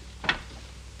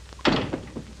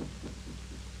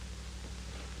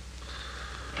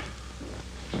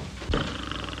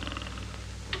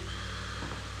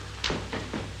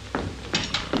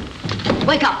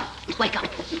 Wake up! Wake up!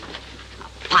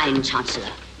 A fine chancellor.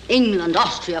 England,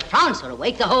 Austria, France are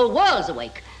awake. The whole world's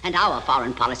awake. And our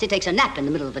foreign policy takes a nap in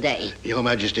the middle of the day. Your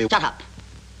Majesty. Shut up.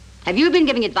 Have you been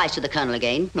giving advice to the Colonel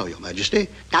again? No, Your Majesty.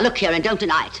 Now look here and don't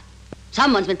deny it.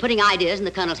 Someone's been putting ideas in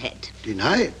the Colonel's head.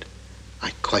 Deny it?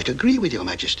 I quite agree with Your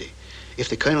Majesty. If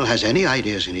the Colonel has any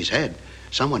ideas in his head,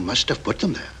 someone must have put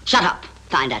them there. Shut up.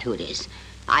 Find out who it is.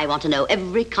 I want to know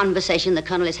every conversation the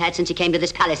Colonel has had since he came to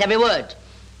this palace, every word.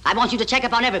 I want you to check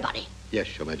up on everybody.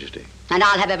 Yes, Your Majesty. And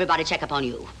I'll have everybody check up on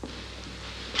you.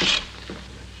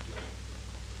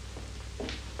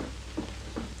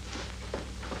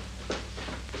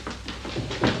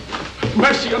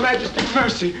 Mercy, Your Majesty,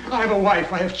 mercy. I have a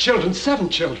wife. I have children, 7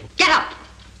 children. Get up!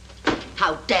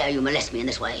 How dare you molest me in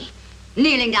this way?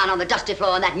 Kneeling down on the dusty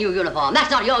floor in that new uniform.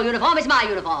 That's not your uniform, it's my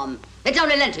uniform. It's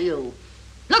only lent to you.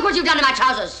 Look what you've done to my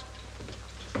trousers.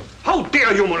 How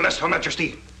dare you molest Her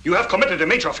Majesty? You have committed a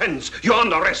major offense. You're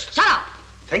under arrest. Shut up!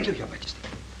 Thank you, Your Majesty.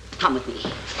 Come with me.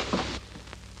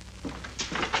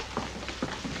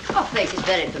 Your face is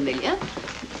very familiar.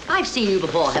 I've seen you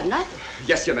before, haven't I?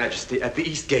 Yes, Your Majesty, at the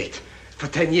East Gate. For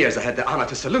 10 years, I had the honor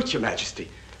to salute Your Majesty.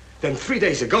 Then 3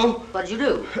 days ago... What did you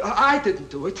do? I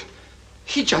didn't do it.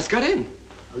 He just got in.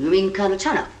 Oh, you mean Colonel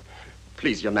Channock?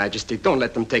 Please, Your Majesty, don't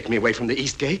let them take me away from the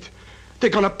East Gate. They're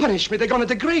gonna punish me. They're gonna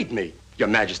degrade me. Your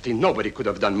Majesty, nobody could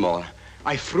have done more.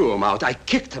 I threw him out. I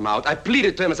kicked him out. I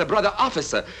pleaded to him as a brother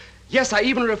officer. Yes, I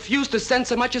even refused to send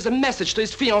so much as a message to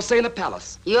his fiancée in the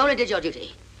palace. You only did your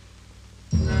duty.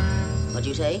 What'd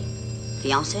you say?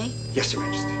 Fiancée? Yes, Your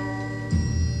Majesty.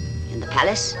 In the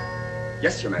palace?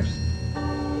 Yes, Your Majesty.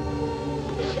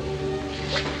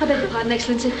 I beg your pardon,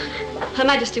 Excellency. Her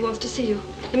Majesty wants to see you.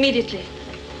 Immediately.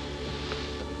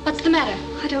 What's the matter?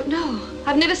 I don't know.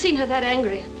 I've never seen her that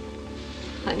angry.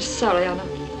 I'm sorry, Anna,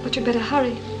 but you'd better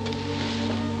hurry.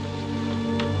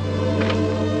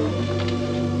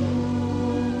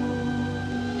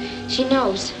 She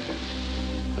knows.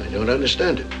 I don't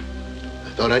understand it. I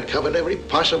thought I'd covered every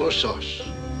possible source.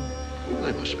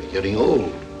 I must be getting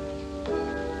old.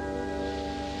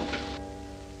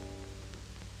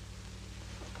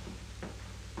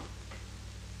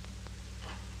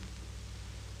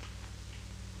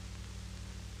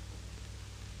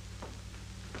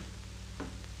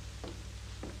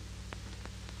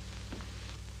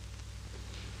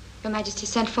 Your Majesty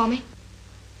sent for me?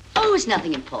 Oh, it's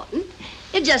nothing important.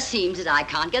 It just seems that I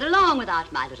can't get along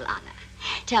without my little Anna.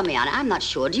 Tell me, Anna, I'm not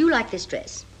sure. Do you like this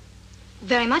dress?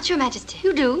 Very much, Your Majesty.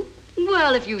 You do?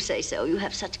 Well, if you say so, you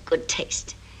have such good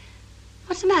taste.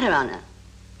 What's the matter, Anna?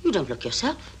 You don't look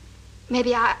yourself.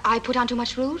 Maybe I put on too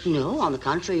much rouge? No, on the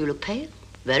contrary, you look pale.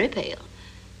 Very pale.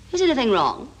 Is anything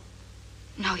wrong?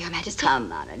 No, Your Majesty.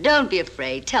 Come, Anna, don't be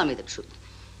afraid. Tell me the truth.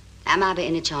 Am I by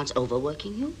any chance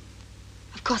overworking you?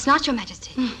 Of course not, Your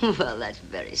Majesty. Well, that's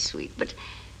very sweet, but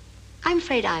I'm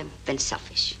afraid I've been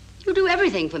selfish. You do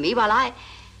everything for me while I...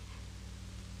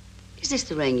 Is this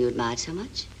the ring you admired so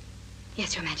much?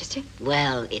 Yes, Your Majesty.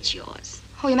 Well, it's yours.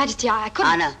 Oh, Your Majesty, I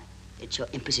couldn't... Anna, it's your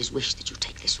Empress's wish that you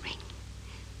take this ring.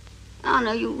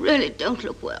 Anna, you really don't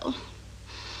look well.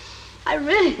 I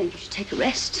really think you should take a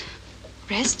rest.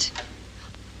 Rest?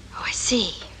 Oh, I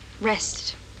see.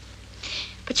 Rest.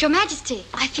 But, Your Majesty,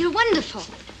 I feel wonderful.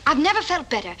 I've never felt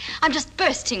better. I'm just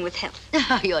bursting with health.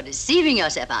 You're deceiving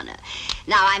yourself, Anna.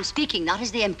 Now, I'm speaking not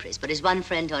as the Empress, but as one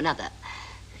friend to another.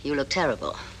 You look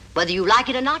terrible. Whether you like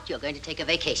it or not, you're going to take a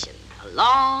vacation. A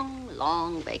long,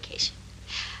 long vacation.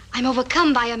 I'm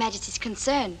overcome by Your Majesty's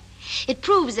concern. It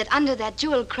proves that under that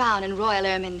jeweled crown and royal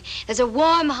ermine, there's a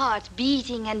warm heart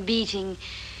beating and beating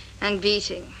and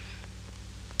beating.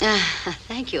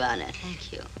 Thank you, Anna,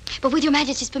 thank you. But with Your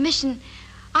Majesty's permission,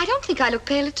 I don't think I look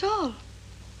pale at all.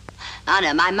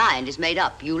 Anna, my mind is made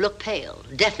up. You look pale,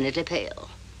 definitely pale.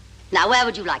 Now, where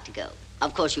would you like to go?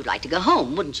 Of course, you'd like to go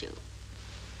home, wouldn't you?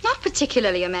 Not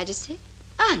particularly, Your Majesty.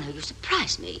 Anna, you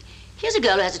surprise me. Here's a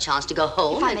girl who has a chance to go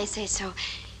home. If I may say so,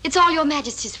 it's all Your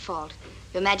Majesty's fault.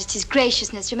 Your Majesty's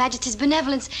graciousness, Your Majesty's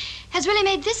benevolence has really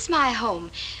made this my home.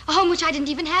 A home which I didn't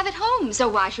even have at home. So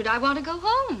why should I want to go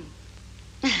home?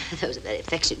 Those are very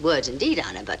affectionate words indeed,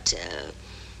 Anna, but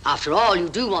after all, you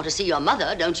do want to see your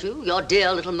mother, don't you? Your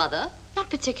dear little mother. Not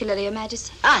particularly, Your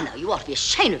Majesty. Anna, you ought to be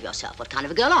ashamed of yourself. What kind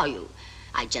of a girl are you?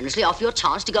 I generously offer you a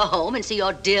chance to go home and see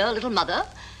your dear little mother.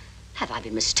 Have I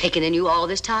been mistaken in you all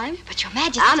this time? But, Your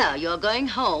Majesty... Anna, you're going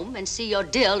home and see your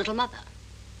dear little mother.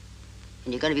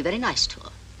 And you're going to be very nice to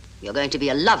her. You're going to be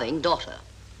a loving daughter.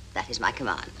 That is my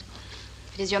command.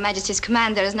 If it is Your Majesty's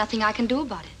command, there is nothing I can do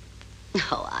about it.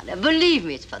 Oh, Anna, believe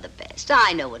me, it's for the best.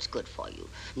 I know what's good for you.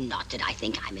 Not that I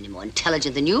think I'm any more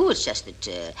intelligent than you. It's just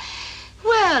that,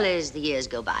 well, as the years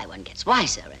go by, one gets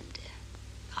wiser. And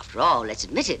after all, let's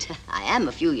admit it, I am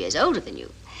a few years older than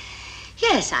you.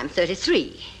 Yes, I'm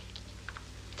 33.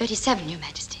 37, Your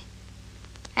Majesty.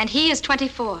 And he is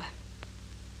 24.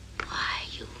 Why,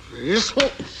 you little...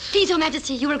 Please, Your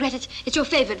Majesty, you regret it. It's your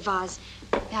favorite vase.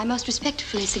 May I most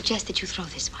respectfully suggest that you throw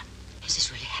this one. Is this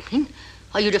really happening?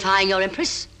 Are you defying your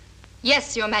Empress?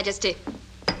 Yes, Your Majesty.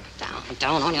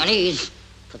 Down on your knees.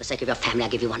 For the sake of your family, I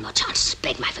give you one more chance.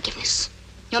 Beg my forgiveness.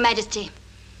 Your Majesty,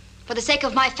 for the sake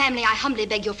of my family, I humbly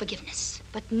beg your forgiveness.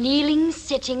 But kneeling,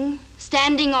 sitting,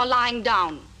 standing, or lying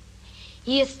down,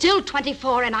 he is still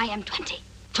 24 and I am 20.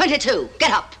 22.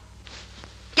 Get up.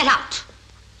 Get out.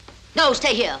 No,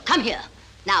 stay here. Come here.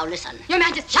 Now, listen. Your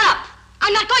Majesty. Shut up.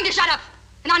 I'm not going to shut up.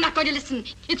 And I'm not going to listen.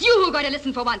 It's you who are going to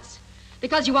listen for once.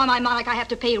 Because you are my monarch, I have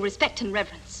to pay you respect and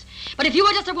reverence. But if you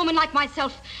were just a woman like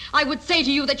myself, I would say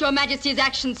to you that Your Majesty's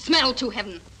actions smell to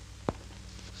heaven.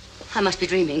 I must be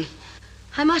dreaming.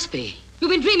 I must be.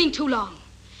 You've been dreaming too long.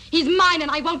 He's mine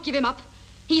and I won't give him up.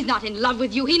 He's not in love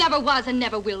with you. He never was and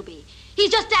never will be.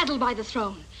 He's just dazzled by the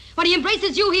throne. When he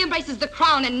embraces you, he embraces the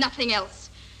crown and nothing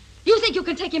else. You think you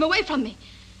can take him away from me,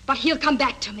 but he'll come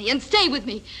back to me and stay with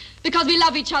me because we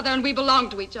love each other and we belong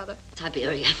to each other.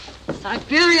 Siberia.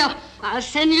 Siberia! I'll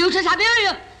send you to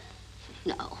Siberia!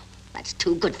 No, that's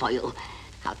too good for you.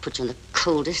 I'll put you in the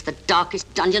coldest, the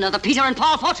darkest dungeon of the Peter and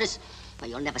Paul Fortress, where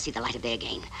you'll never see the light of day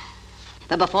again.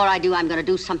 But before I do, I'm going to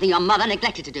do something your mother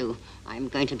neglected to do. I'm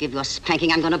going to give you a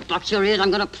spanking. I'm going to box your ears. I'm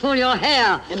going to pull your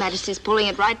hair. Your Majesty's pulling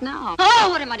it right now. Oh,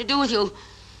 what am I to do with you?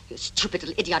 You stupid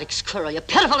little idiotic squirrel. You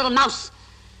pitiful little mouse.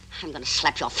 I'm going to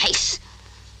slap your face.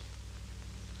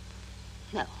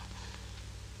 No.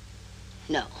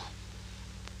 No.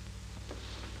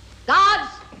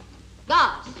 Guards!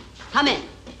 Guards! Come in.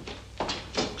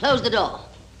 Close the door.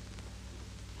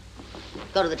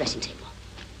 Go to the dressing table.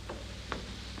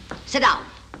 Sit down.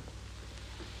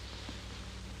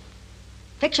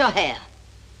 Fix your hair.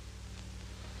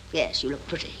 Yes, you look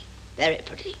pretty. Very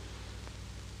pretty.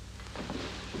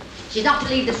 She's not to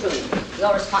leave this room.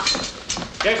 You're responsible.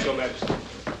 Yes, Your Majesty.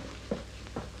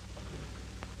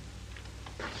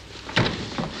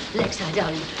 Alexa,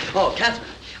 darling. Oh, Catherine,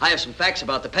 I have some facts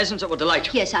about the peasants that will delight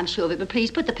you. Yes, I'm sure of it, but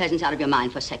please put the peasants out of your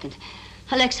mind for a second.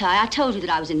 Alexa, I told you that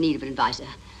I was in need of an advisor.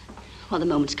 Well, the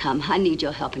moment's come. I need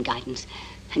your help and guidance,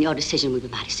 and your decision will be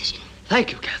my decision.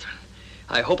 Thank you, Catherine.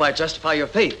 I hope I justify your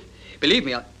faith. Believe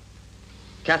me,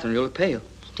 Catherine, you look pale.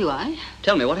 Do I?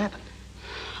 Tell me what happened.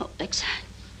 Oh, Alexa,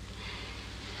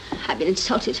 I've been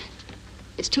insulted.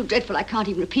 It's too dreadful. I can't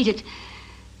even repeat it.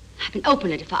 I've been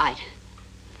openly defied.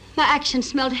 My actions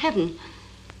smell to heaven.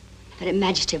 The very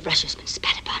majesty of Russia's been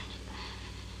spat upon.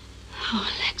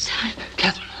 Oh, Alexa.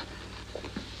 Catherine.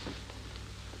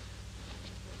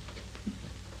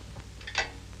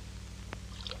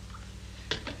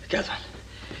 Catherine.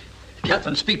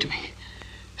 Catherine, speak to me.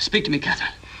 Speak to me,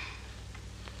 Catherine.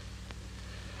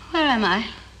 Where am I?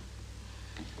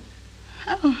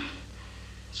 Oh,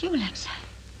 it's you, Alexa.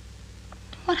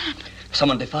 What happened?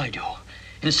 Someone defied you,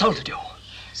 insulted you.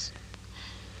 Yes.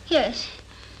 Yes.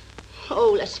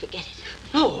 Oh, let's forget it.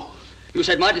 No. You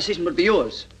said my decision would be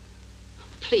yours.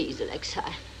 Please, Alexa,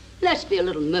 let's be a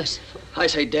little merciful. I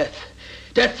say death.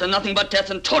 Death and nothing but death,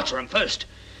 and torture him first.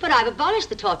 But I've abolished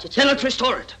the torture. Then let's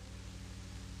restore it.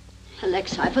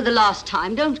 Alexa, for the last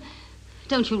time, don't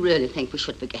you really think we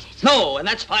should forget it? No, and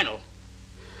that's final.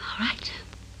 right.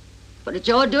 But it's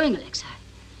your doing, Alexei.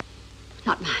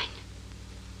 Not mine.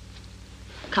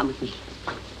 Come with me.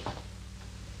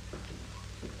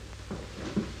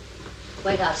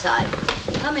 Wait outside.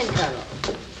 Come in, Colonel.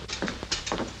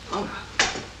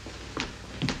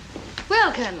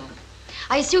 Well, Colonel,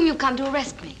 I assume you've come to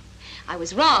arrest me. I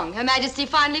was wrong. Her Majesty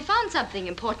finally found something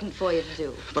important for you to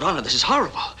do. But, Honor, this is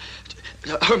horrible.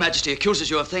 Her Majesty accuses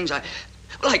you of things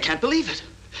I can't believe it.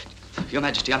 Your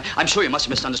Majesty, I'm sure you must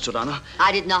have misunderstood, Honor.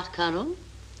 I did not, Colonel.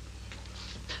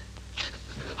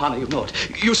 Honor, you know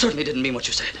it. You certainly didn't mean what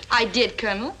you said. I did,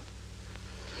 Colonel.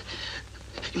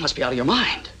 You must be out of your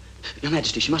mind. Your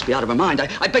Majesty, she must be out of her mind.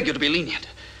 I beg you to be lenient.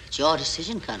 It's your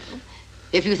decision, Colonel.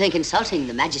 If you think insulting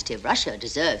the Majesty of Russia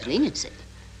deserves leniency,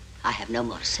 I have no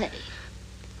more to say.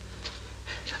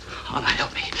 Honor,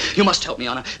 help me. You must help me,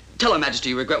 Honor. Tell Her Majesty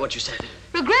you regret what you said.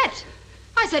 Regret?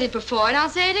 I said it before, and I'll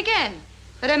say it again.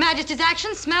 That Her Majesty's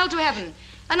actions smell to heaven.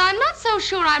 And I'm not so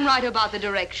sure I'm right about the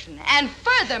direction. And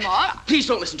furthermore... Please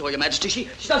don't listen to her, Your Majesty.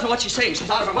 She doesn't know what she's saying. She's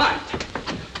out of her mind.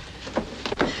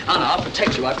 Anna, I'll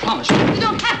protect you, I promise you. You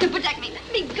don't have to protect me.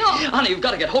 Let me go. Anna, you've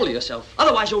got to get hold of yourself.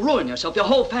 Otherwise, you'll ruin yourself, your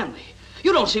whole family.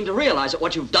 You don't seem to realize that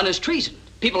what you've done is treason.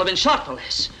 People have been shot for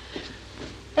this.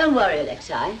 Don't worry,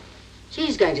 Alexei.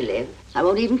 She's going to live. I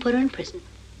won't even put her in prison.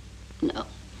 No.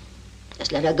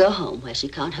 Just let her go home where she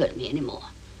can't hurt me anymore.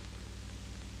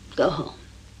 Go home.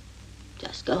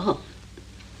 Just go home.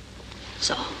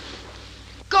 So.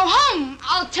 Go home,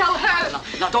 I'll tell her.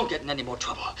 Now, don't get in any more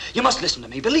trouble. You must listen to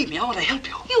me. Believe me, I want to help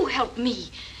you. You help me.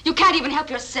 You can't even help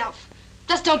yourself.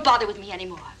 Just don't bother with me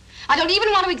anymore. I don't even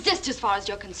want to exist as far as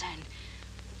you're concerned.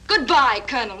 Goodbye,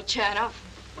 Colonel Chernoff.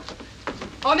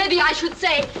 Or maybe I should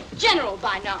say General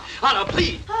by now. Anna,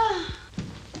 please.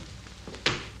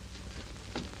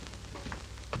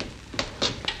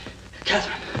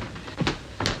 Catherine.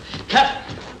 Catherine.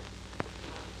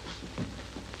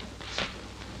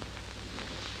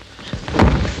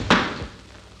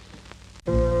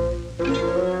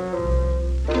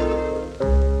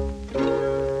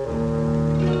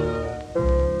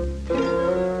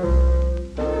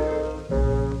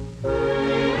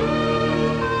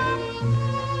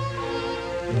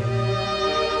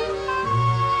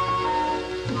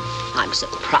 I'm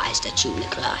surprised at you,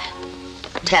 Nikolai.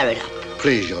 Tear it up.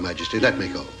 Please, Your Majesty, let me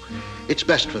go. It's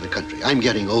best for the country. I'm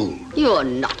getting old. You're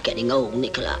not getting old,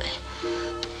 Nikolai.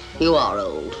 You are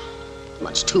old.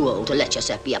 Much too old to let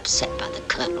yourself be upset by the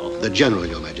colonel. The general,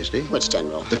 Your Majesty. Which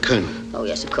general? The colonel. Oh,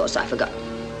 yes, of course, I forgot.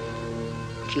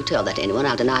 If you tell that to anyone,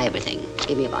 I'll deny everything.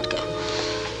 Give me a vodka.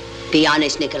 Be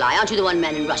honest, Nikolai. Aren't you the one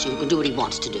man in Russia who can do what he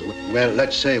wants to do? Well,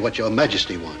 let's say what Your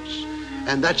Majesty wants.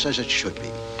 And that's as it should be.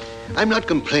 I'm not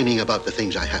complaining about the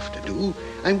things I have to do.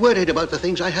 I'm worried about the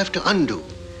things I have to undo.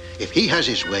 If he has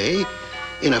his way,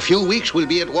 in a few weeks we'll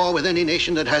be at war with any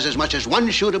nation that has as much as one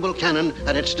shootable cannon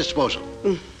at its disposal.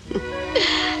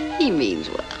 He means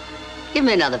well. Give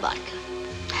me another vodka.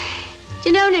 Do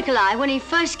you know, Nikolai, when he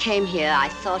first came here, I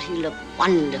thought he looked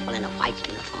wonderful in a white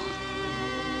uniform.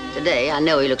 Today, I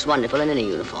know he looks wonderful in any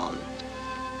uniform.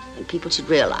 And people should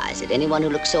realize that anyone who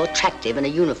looks so attractive in a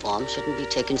uniform shouldn't be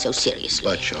taken so seriously.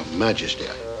 But, Your Majesty,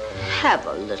 Have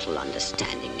a little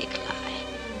understanding, Nikolai.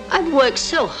 I've worked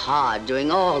so hard during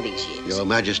all these years. Your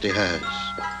Majesty has.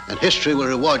 And history will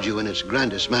reward you in its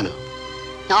grandest manner.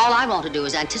 All I want to do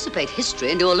is anticipate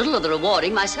history and do a little of the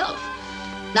rewarding myself.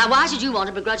 Now, why should you want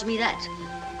to begrudge me that?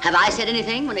 Have I said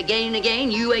anything when again and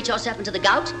again you ate yourself into the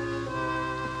gout?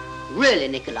 Really,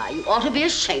 Nikolai, you ought to be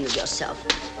ashamed of yourself.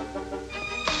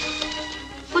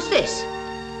 What's this?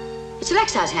 It's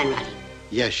Alexei's handwriting.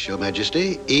 Yes, Your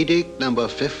Majesty. Edict number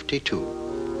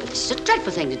 52. But this is a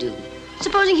dreadful thing to do.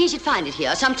 Supposing he should find it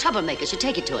here, or some troublemaker should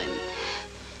take it to him.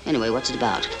 Anyway, what's it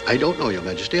about? I don't know, Your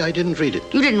Majesty. I didn't read it.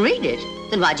 You didn't read it?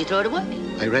 Then why'd you throw it away?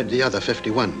 I read the other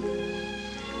 51.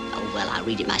 Oh, well, I'll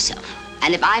read it myself.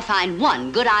 And if I find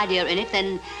one good idea in it,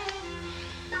 then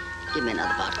give me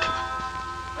another vodka.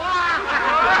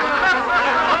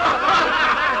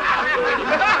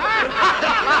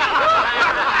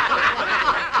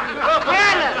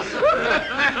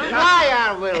 Why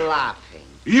are we laughing?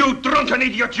 You drunken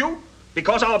idiot, you!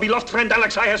 Because our beloved friend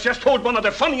Alexei has just told one of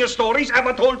the funniest stories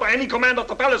ever told by any commander of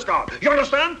the palace guard. You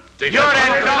understand?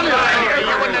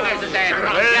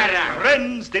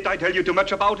 Friends, did I tell you too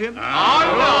much about him?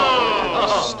 Oh,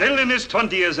 no! Still in his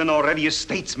 20s and already a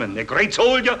statesman, a great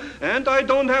soldier, and I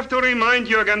don't have to remind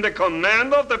you again, the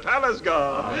commander of the palace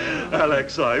guard.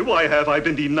 Alexei, why have I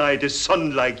been denied a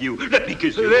son like you? Let me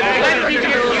kiss you. Let me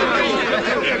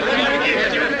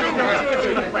kiss you.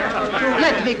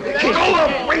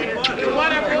 Go away!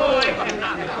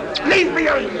 Leave me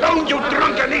alone, you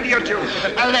drunken idiot, you!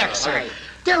 Alexei,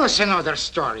 Tell us another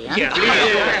story, huh? Yeah.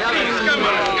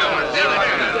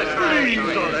 Please,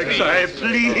 Alexei,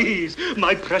 please.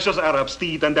 My precious Arab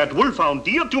steed and that wolfhound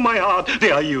dear to my heart, they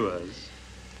are yours.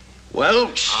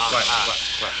 Well,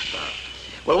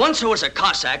 well, once there was a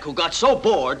Cossack who got so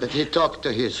bored that he talked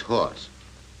to his horse.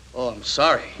 Oh, I'm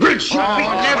sorry. Never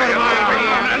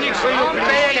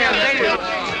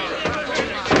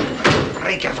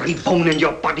Break every bone in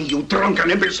your body, you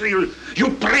drunken imbecile.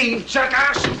 You brain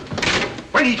jackass.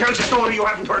 When he tells a story, you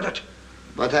haven't heard it.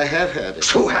 But I have heard it.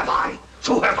 So have I.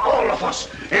 So have all of us.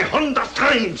 100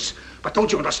 times. But don't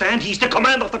you understand? He's the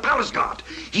commander of the palace guard.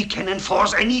 He can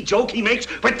enforce any joke he makes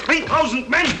with 3,000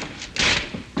 men.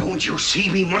 Don't you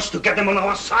see we must to get him on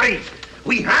our side?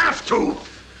 We have to.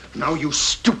 Now, you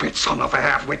stupid son of a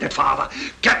half-witted father,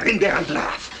 get in there and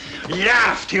laugh.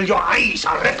 Laugh till your eyes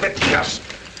are red with tears.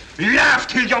 Laugh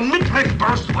till your midriff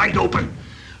bursts wide open.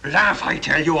 Laugh, I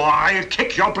tell you, or I'll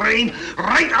kick your brain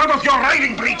right out of your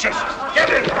riding breeches. Get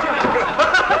in.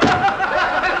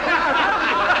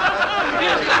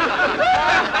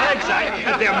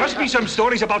 There must be some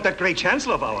stories about that great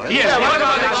chancellor of ours. Yes, what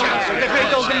about that chancellor? The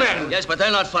great old man. Yes, but they're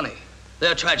not funny.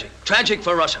 They're tragic. Tragic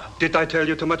for Russia. Did I tell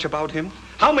you too much about him?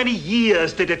 How many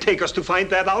years did it take us to find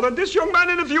that out? And this young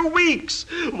man in a few weeks.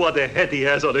 What a head he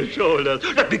has on his shoulders.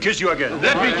 Let me kiss you again.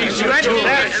 Let me kiss you too.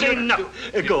 That's enough.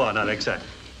 Go on, Alexei.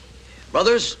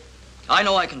 Brothers, I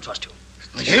know I can trust you.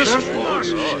 Yes, of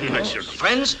course.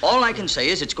 Friends, all I can say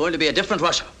is it's going to be a different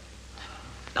Russia.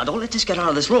 Now, don't let this get out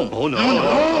of this room. Oh, no.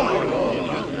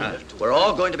 We're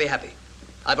all going to be happy.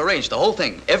 I've arranged the whole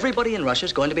thing. Everybody in Russia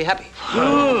is going to be happy.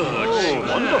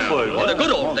 Wonderful. In the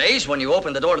good old days, when you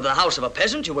opened the door to the house of a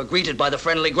peasant, you were greeted by the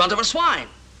friendly grunt of a swine.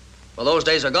 Well, those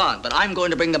days are gone, but I'm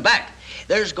going to bring them back.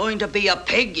 There's going to be a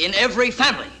pig in every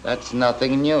family. That's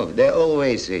nothing new. They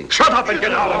always is. Shut up and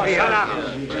get out of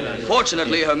here.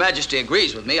 Fortunately, Her Majesty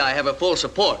agrees with me. I have her full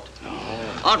support.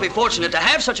 Aren't we fortunate to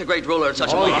have such a great ruler at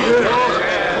such a moment?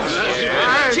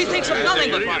 She thinks of nothing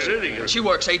but Russia. She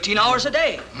works 18 hours a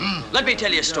day. Let me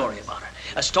tell you a story about her.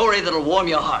 A story that'll warm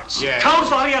your hearts. Count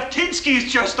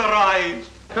Variatinsky's just arrived.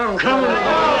 Come on.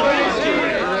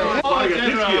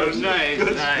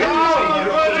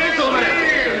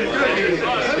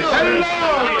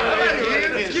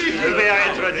 May I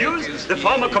introduce the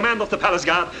former commander of the palace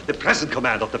guard, the present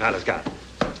commander of the palace guard.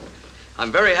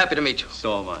 I'm very happy to meet you.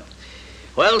 So am I.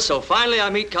 Well, so finally I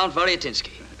meet Count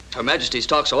Variatinsky. Her Majesty's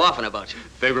talked so often about you.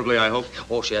 Favorably, I hope.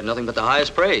 Oh, she had nothing but the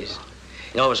highest praise.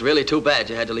 You know, it was really too bad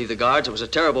you had to leave the Guards. It was a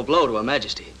terrible blow to Her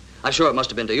Majesty. I'm sure it must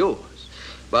have been to you.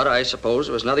 But I suppose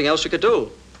there was nothing else you could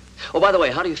do. Oh, by the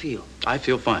way, how do you feel? I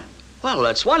feel fine. Well,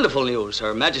 that's wonderful news.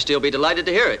 Her Majesty will be delighted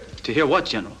to hear it. To hear what,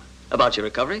 General? About your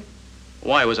recovery.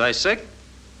 Why, was I sick?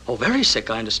 Oh, very sick,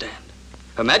 I understand.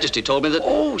 Her Majesty told me that...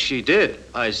 Oh, she did.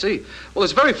 I see. Well,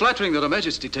 it's very flattering that Her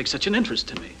Majesty takes such an interest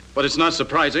in me. But it's not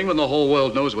surprising when the whole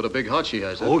world knows what a big heart she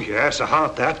has. Oh, yes, a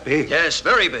heart that big. Yes,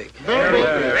 very big. Very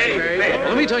big. Well,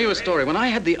 let me tell you a story. When I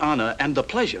had the honor and the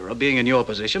pleasure of being in your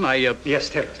position, Yes,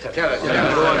 tell us.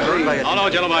 Oh, no,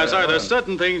 gentlemen, I'm sorry. There are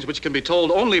certain things which can be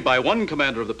told only by one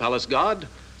commander of the palace guard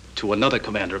to another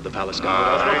commander of the palace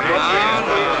guard.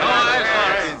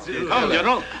 Come,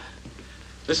 General.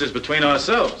 This is between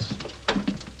ourselves.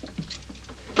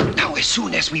 Now, as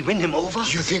soon as we win him over...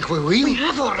 You think we will? We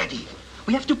have already.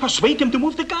 We have to persuade him to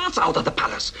move the guards out of the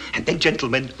palace. And then,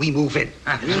 gentlemen, we move in.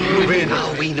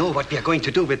 Now we know what we are going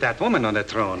to do with that woman on the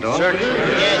throne, don't we?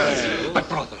 Yes. But,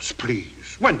 brothers,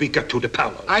 please, when we get to the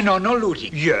palace... I know, no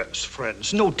looting. Yes,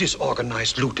 friends, no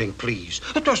disorganized looting, please.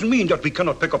 That doesn't mean that we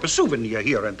cannot pick up a souvenir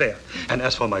here and there. And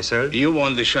as for myself... You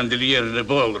want the chandelier in the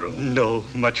ballroom? No,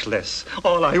 much less.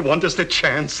 All I want is the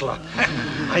Chancellor.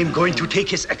 I'm going to take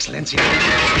His Excellency...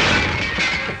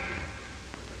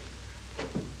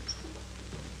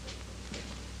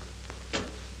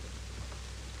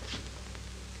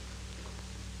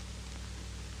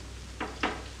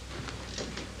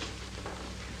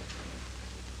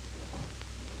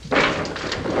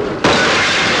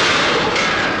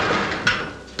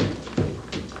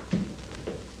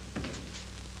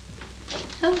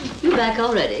 Back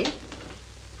already?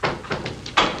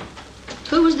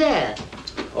 Who was there?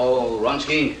 Oh,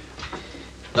 Ronsky,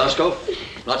 Doskov,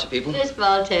 lots of people. Miss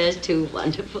Voltaire's too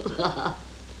wonderful.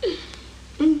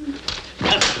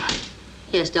 Catherine.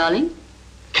 Yes, darling?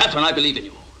 Catherine, I believe in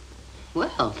you.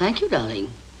 Well, thank you, darling.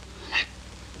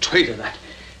 Traitor, that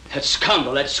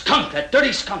scoundrel, that skunk, that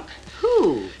dirty skunk.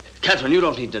 Who? Catherine, you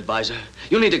don't need an advisor.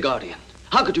 You need a guardian.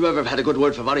 How could you ever have had a good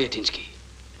word for Variatinsky?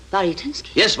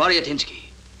 Variatinsky? Yes, Variatinsky.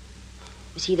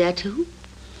 Was he there, too?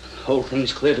 The whole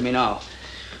thing's clear to me now.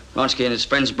 Ronsky and his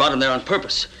friends brought him there on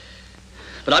purpose.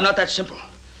 But I'm not that simple.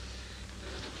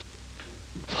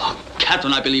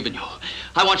 Catherine, I believe in you.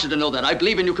 I want you to know that. I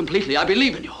believe in you completely. I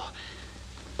believe in you.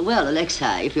 Well,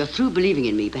 Alexei, if you're through believing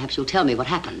in me, perhaps you'll tell me what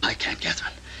happened. I can't,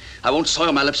 Catherine. I won't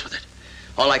soil my lips with it.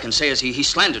 All I can say is he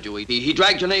slandered you. He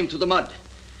dragged your name through the mud.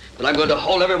 But I'm going to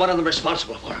hold every one of them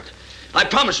responsible for it. I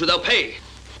promise you they'll pay.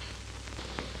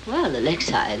 Well,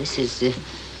 Alexei, this is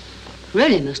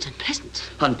really most unpleasant.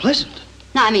 Unpleasant?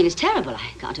 No, I mean, it's terrible.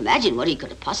 I can't imagine what he could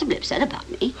have possibly have said about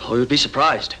me. Oh, you'd be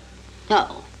surprised.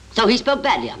 No. So he spoke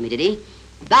badly of me, did he?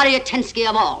 Variatensky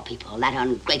of all people, that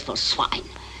ungrateful swine.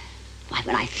 Why,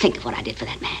 when I think of what I did for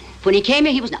that man. When he came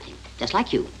here, he was nothing, just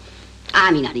like you.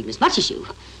 I mean, not even as much as you.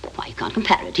 Why, you can't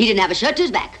compare it. He didn't have a shirt to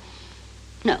his back.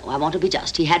 No, I want to be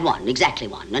just. He had one, exactly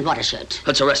one. And what a shirt.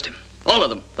 Let's arrest him. All of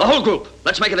them. The whole group.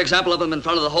 Let's make an example of them in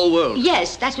front of the whole world.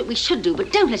 Yes, that's what we should do,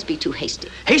 but don't let's be too hasty.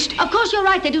 Hasty? Of course, you're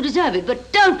right. They do deserve it,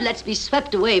 but don't let's be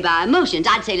swept away by emotions.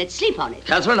 I'd say let's sleep on it.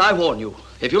 Catherine, I warn you.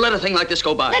 If you let a thing like this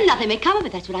go by... Then nothing may come of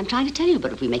it. That's what I'm trying to tell you.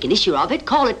 But if we make an issue of it,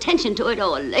 call attention to it,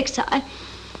 oh, Alexei,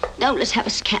 don't let's have a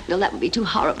scandal. That would be too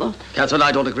horrible. Catherine,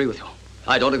 I don't agree with you.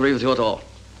 I don't agree with you at all.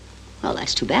 Well,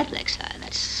 that's too bad, Alexei.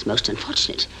 That's most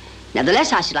unfortunate.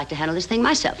 Nevertheless, I should like to handle this thing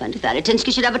myself. And if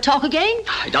Variatinsky should ever talk again...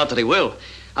 I doubt that he will.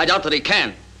 I doubt that he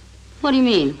can. What do you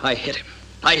mean? I hit him.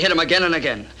 I hit him again and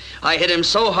again. I hit him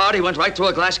so hard he went right through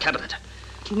a glass cabinet.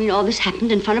 You mean all this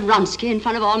happened in front of Vronsky, in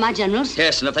front of all my generals?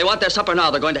 Yes, and if they want their supper now,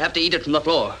 they're going to have to eat it from the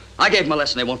floor. I gave them a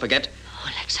lesson they won't forget.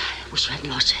 Oh, Alexei, I wish you hadn't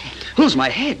lost your head. Lose my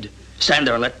head? Stand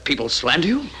there and let people slander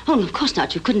you? Oh, no, of course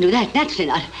not. You couldn't do that. Naturally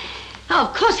not. Oh,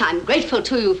 of course, I'm grateful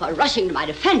to you for rushing to my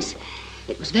defense.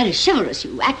 It was very chivalrous.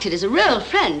 You acted as a real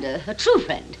friend, a true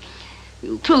friend.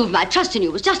 You proved my trust in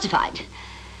you was justified.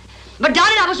 But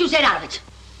darn it, I wish you stayed out of it.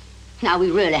 Now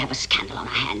we really have a scandal on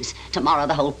our hands. Tomorrow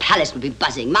the whole palace will be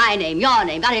buzzing. My name, your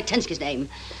name, Variatinsky's name.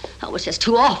 Oh, it's just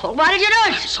too awful. Why did you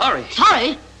do it? Sorry.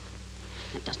 Sorry?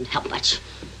 That doesn't help much.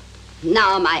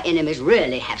 Now my enemies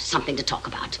really have something to talk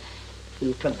about.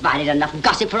 You provided enough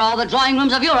gossip for all the drawing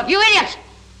rooms of Europe. You idiot!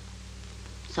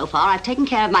 So far, I've taken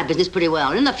care of my business pretty well.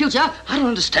 And in the future... I don't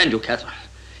understand you, Catherine.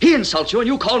 He insults you and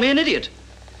you call me an idiot.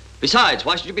 Besides,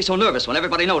 why should you be so nervous when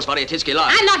everybody knows Variatinsky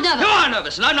lies? I'm not nervous. You are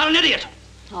nervous, and I'm not an idiot.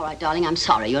 All right, darling, I'm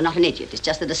sorry. You're not an idiot. It's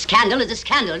just that a scandal is a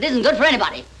scandal. It isn't good for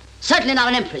anybody. Certainly not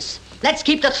an empress. Let's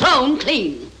keep the throne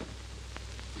clean.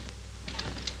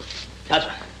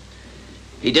 Catherine,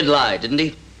 he did lie, didn't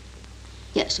he?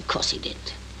 Yes, of course he did.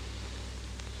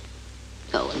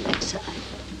 Oh, Alexei,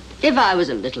 if I was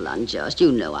a little unjust,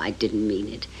 you know I didn't mean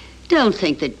it. Don't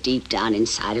think that deep down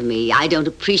inside of me, I don't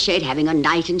appreciate having a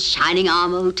knight in shining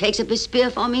armor who takes up his spear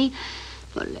for me.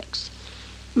 Alexei,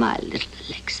 my little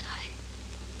Alexei,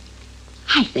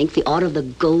 I think the Order of the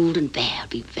Golden Bear would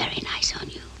be very nice on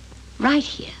you. Right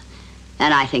here.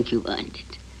 And I think you've earned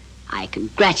it. I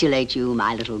congratulate you,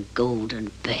 my little golden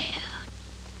bear.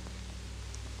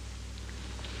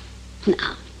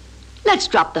 Now, let's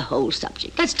drop the whole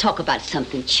subject. Let's talk about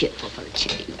something cheerful for a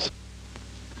change.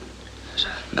 As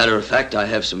a matter of fact, I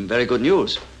have some very good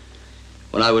news.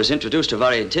 When I was introduced to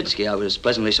Variatinsky, I was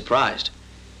pleasantly surprised.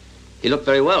 He looked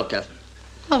very well, Catherine.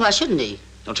 Well, why shouldn't he?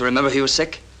 Don't you remember he was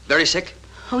sick? Very sick?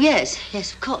 Oh, yes.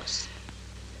 Yes, of course.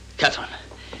 Catherine,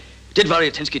 did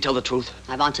Variatinsky tell the truth?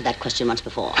 I've answered that question once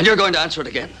before. And you're going to answer it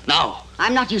again, now.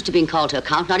 I'm not used to being called to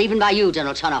account, not even by you,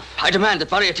 General Chernoff. I demand that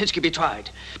Variatinsky be tried.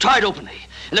 Tried openly.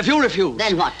 And if you refuse...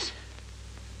 Then what?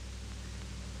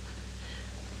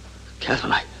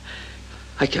 Catherine,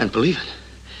 I can't believe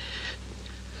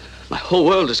it. My whole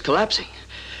world is collapsing.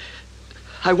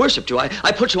 I worshipped you.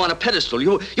 I put you on a pedestal.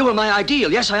 You were my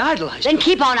ideal. Yes, I idolized you. Then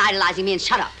keep on idolizing me and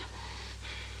shut up.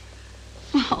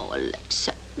 Oh,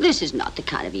 Alexei, this is not the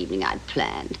kind of evening I'd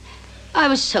planned. I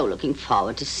was so looking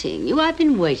forward to seeing you. I've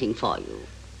been waiting for you.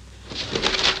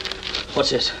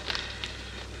 What's this?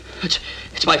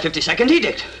 It's my 52nd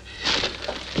edict.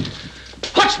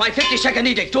 What's my 52nd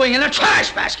edict doing in a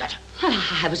trash basket?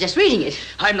 I was just reading it.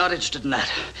 I'm not interested in that.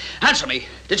 Answer me.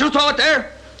 Did you throw it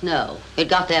there? No, it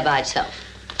got there by itself.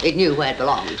 It knew where it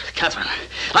belonged. Catherine,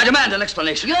 I demand an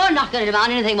explanation. You're not going to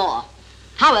demand anything more.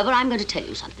 However, I'm going to tell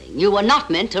you something. You were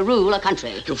not meant to rule a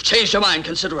country. You've changed your mind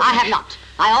considerably. I have not.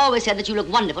 I always said that you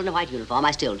look wonderful in a white uniform.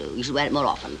 I still do. You should wear it more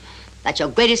often. That's your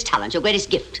greatest talent, your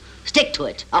greatest gift. Stick to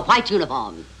it. A white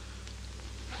uniform.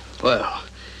 Well,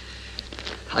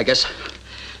 I guess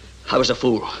I was a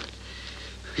fool.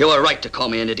 You were right to call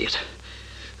me an idiot.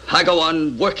 I go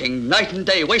on working night and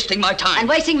day, wasting my time. And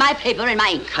wasting my paper and my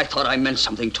ink. I thought I meant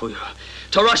something to you.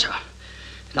 To Russia.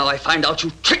 Now I find out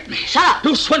you tricked me. Shut up.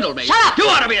 You swindled me. Shut up. You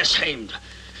ought to be ashamed.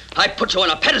 I put you on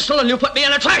a pedestal and you put me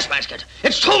in a trash basket.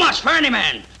 It's too much for any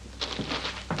man.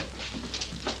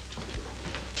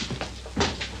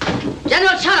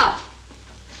 General Chernoff.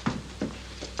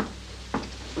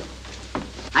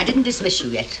 I didn't dismiss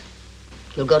you yet.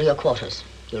 You'll go to your quarters.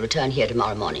 You'll return here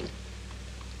tomorrow morning.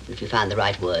 And if you find the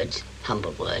right words,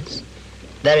 humble words,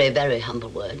 very, very humble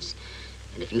words,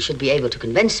 and if you should be able to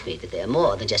convince me that they're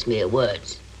more than just mere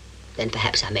words, then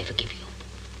perhaps I may forgive you.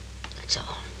 That's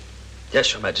all.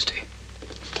 Yes, Your Majesty.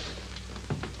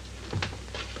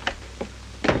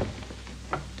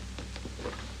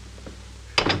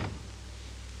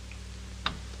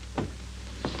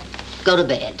 Go to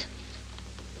bed.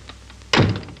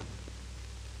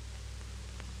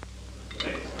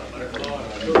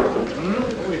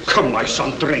 Come, my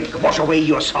son, drink. Wash away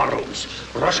your sorrows.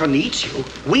 Russia needs you.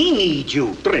 We need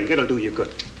you. Drink, it'll do you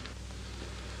good.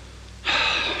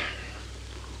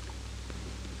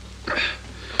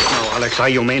 Now, Alexei,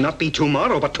 you may not be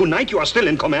tomorrow, but tonight you are still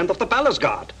in command of the palace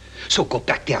guard. So go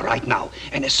back there right now,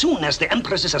 and as soon as the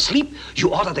Empress is asleep,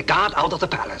 you order the guard out of the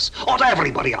palace. Order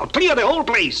everybody out. Clear the whole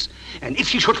place. And if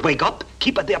she should wake up,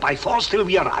 keep her there by force till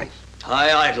we arrive.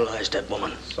 I idolized that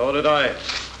woman. So did I.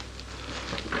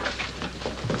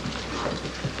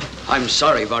 I'm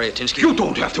sorry, Variatinsky. You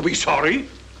don't have to be sorry.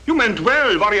 You meant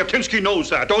well. Variatinsky knows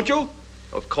that, don't you?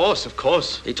 Of course, of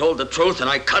course. He told the truth, and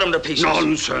I cut him to pieces.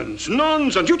 Nonsense,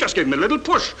 nonsense. You just gave him a little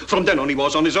push. From then on, he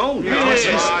was on his own. Yes.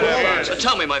 So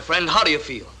tell me, my friend, how do you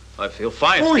feel? I feel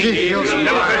fine. Oh, he feels never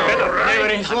been better.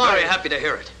 I'm very happy to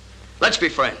hear it. Let's be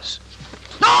friends.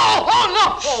 No!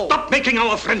 Oh, no! Stop making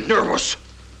our friend nervous.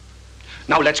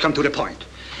 Now, let's come to the point.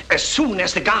 As soon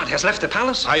as the guard has left the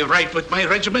palace, I ride with my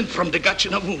regiment from the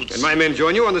Gatchina woods. And my men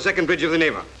join you on the second bridge of the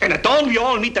Neva. And at dawn, we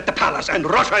all meet at the palace, and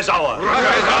Russia is ours.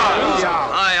 Russia is ours.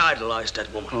 I idolized that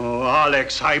woman. Oh,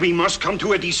 Alexei, we must come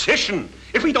to a decision.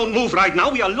 If we don't move right now,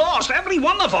 we are lost, every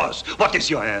one of us. What is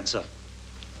your answer?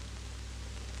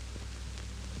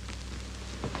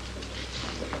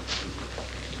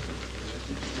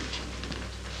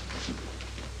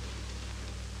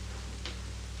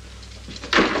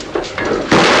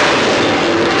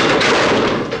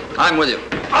 I'm with you. We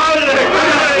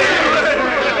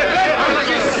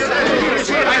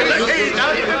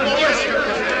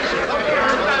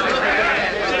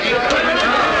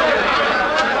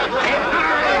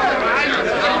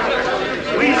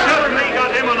certainly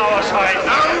got him on our side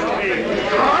now.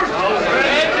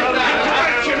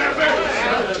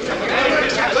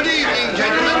 Good evening,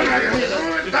 gentlemen.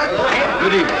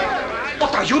 Good evening.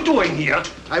 What are you doing here?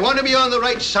 I want to be on the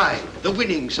right side, the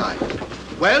winning side.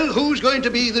 Well, who's going to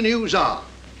be the new Tsar?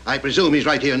 I presume he's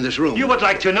right here in this room. You would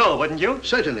like to know, wouldn't you?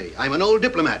 Certainly. I'm an old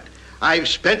diplomat. I've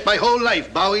spent my whole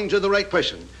life bowing to the right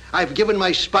person. I've given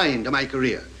my spine to my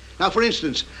career. Now, for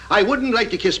instance, I wouldn't like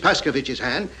to kiss Paskovich's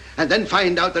hand and then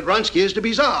find out that Vronsky is to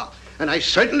be Tsar. And I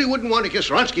certainly wouldn't want to kiss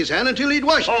Vronsky's hand until he'd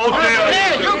washed it. Oh,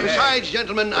 dear. Besides,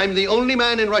 gentlemen, I'm the only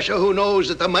man in Russia who knows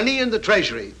that the money in the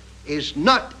treasury is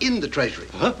not in the treasury.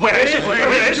 Huh? Where is it?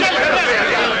 Where is it?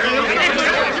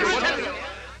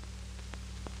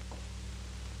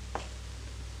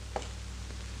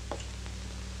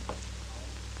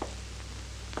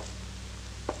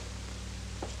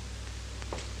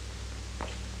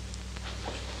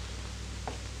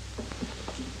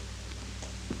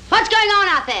 What's going on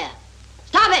out there?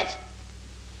 Stop it!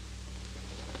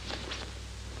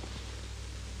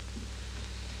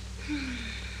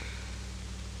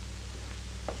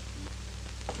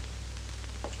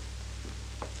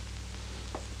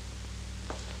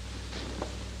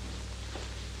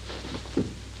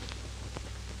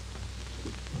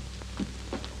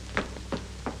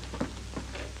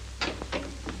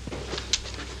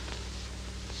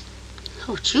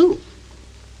 Oh, it's you.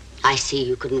 I see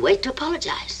you couldn't wait to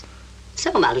apologize.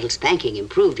 So my little spanking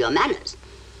improved your manners.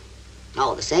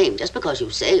 All the same, just because you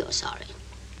say you're sorry.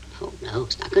 Oh, no,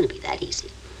 it's not going to be that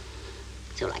easy.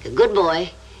 So like a good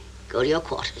boy, go to your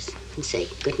quarters and say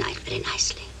good night very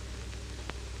nicely.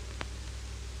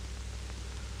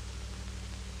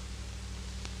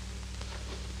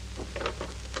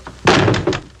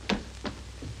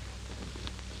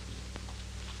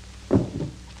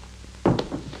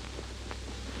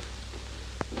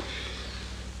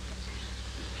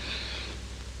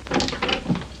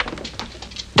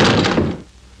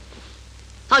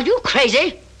 Are you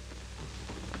crazy?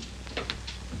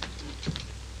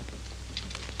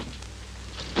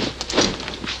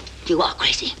 You are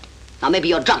crazy. Now, maybe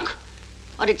you're drunk.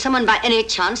 Or did someone by any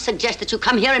chance suggest that you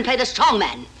come here and play the strong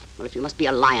man? Well, if you must be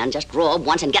a lion, just roar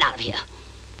once and get out of here.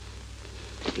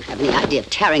 If you have any idea of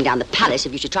tearing down the palace,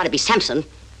 if you should try to be Samson,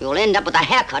 you'll end up with a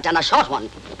haircut and a short one.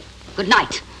 Good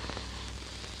night.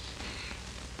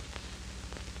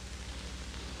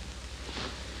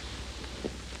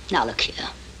 Now, look here.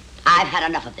 I've had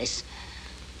enough of this.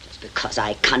 Just because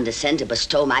I condescend to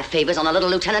bestow my favors on a little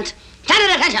lieutenant.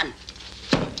 Stand at attention!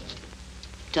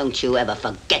 Don't you ever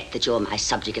forget that you're my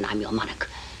subject and I'm your monarch.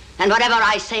 And whatever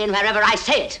I say and wherever I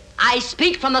say it, I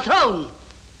speak from the throne.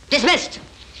 Dismissed.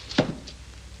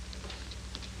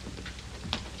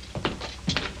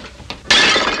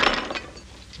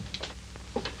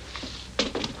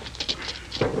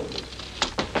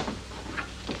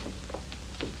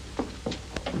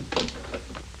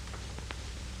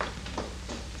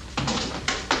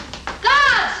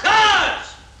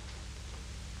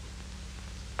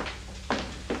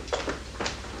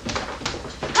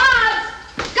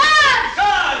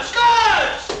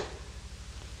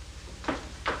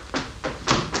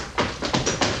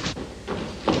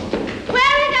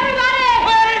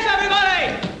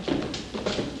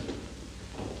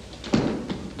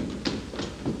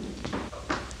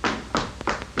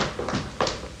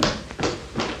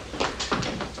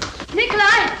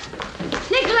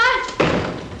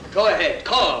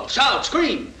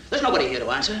 Scream. There's nobody here to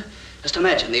answer. Just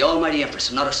imagine the almighty Empress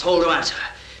and not a soul to answer.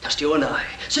 Just you and I.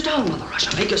 Sit down, Mother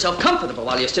Russia. Make yourself comfortable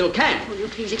while you still can. Will you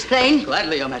please explain?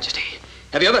 Gladly, Your Majesty.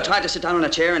 Have you ever tried to sit down in a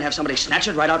chair and have somebody snatch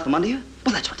it right out from under you?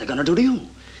 Well, that's what they're going to do to you.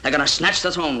 They're going to snatch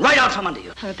the throne right out from under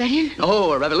you. A rebellion?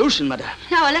 Oh, a revolution, madame.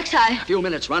 Now, Alexei. A few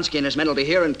minutes, Vronsky and his men will be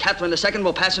here, and Catherine II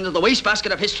will pass into the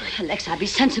wastebasket of history. Alexei, be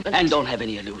sensible. And don't have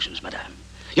any illusions, madame.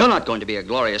 You're not going to be a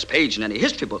glorious page in any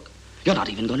history book. You're not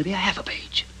even going to be a half a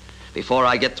page. Before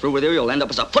I get through with you, you'll end up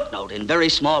as a footnote in very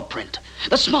small print.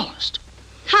 The smallest.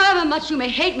 However much you may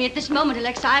hate me at this moment,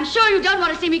 Alexei, I'm sure you don't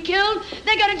want to see me killed.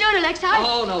 They're going to do it, Alexei.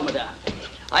 Oh, no, madame.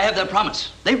 I have their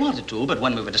promise. They wanted to, but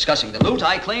when we were discussing the loot,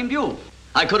 I claimed you.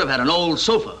 I could have had an old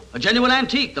sofa, a genuine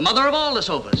antique, the mother of all the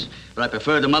sofas. But I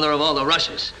preferred the mother of all the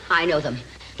rushes. I know them.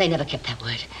 They never kept that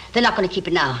word. They're not going to keep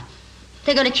it now.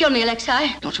 They're going to kill me,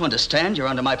 Alexei. Don't you understand? You're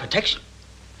under my protection.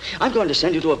 I'm going to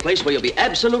send you to a place where you'll be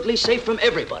absolutely safe from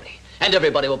everybody. And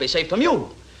everybody will be safe from you,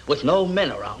 with no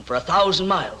men around for 1,000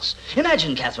 miles.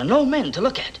 Imagine, Catherine, no men to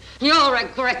look at. You'll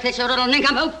regret this, you little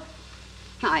nincompoop.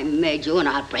 I made you and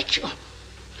I'll break you.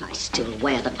 I still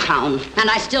wear the crown,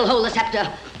 and I still hold the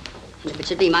scepter. And if it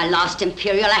should be my last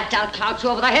imperial act, I'll crouch you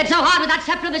over the head so hard with that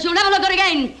scepter that you'll never look good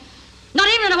again. Not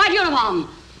even in a white uniform.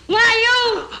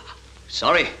 Why, you...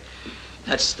 Sorry.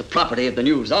 That's the property of the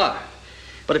new Tsar.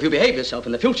 But if you behave yourself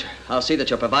in the future, I'll see that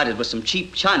you're provided with some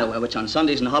cheap chinaware, which on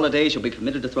Sundays and holidays you'll be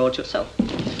permitted to throw at yourself.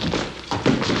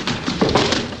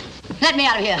 Let me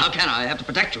out of here. How can I? I have to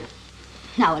protect you.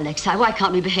 Now, Alexei, why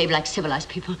can't we behave like civilized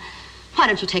people? Why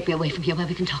don't you take me away from here where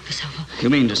we can talk this over? You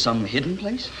mean to some hidden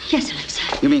place? Yes,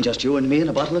 Alexei. You mean just you and me and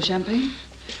a bottle of champagne?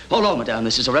 Oh, no, madame,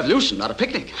 this is a revolution, not a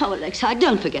picnic. Oh, Alexei,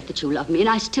 don't forget that you love me, and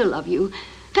I still love you.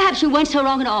 Perhaps you weren't so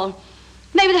wrong at all.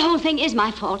 Maybe the whole thing is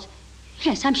my fault.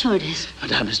 Yes, I'm sure it is.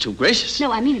 Madame is too gracious.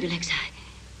 No, I mean it, Alexei.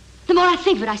 The more I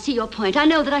think of it, I see your point. I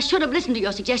know that I should have listened to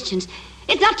your suggestions.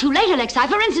 It's not too late, Alexei.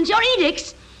 For instance, your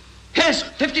edicts. Yes,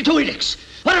 52 edicts.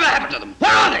 Whatever happened to them?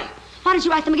 Where are they? Why don't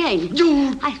you write them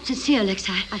again? I'm sincere,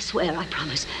 Alexei. I swear, I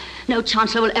promise. No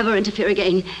chancellor will ever interfere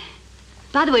again.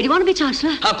 By the way, do you want to be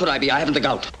chancellor? How could I be? I haven't the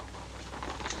gout.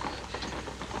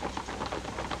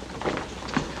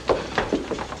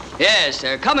 Yes,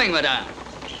 they're coming, madame.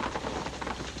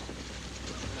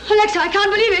 Alexei, I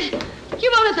can't believe it.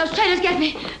 You won't let those traitors get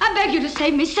me. I beg you to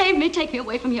save me. Save me. Take me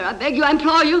away from here. I beg you. I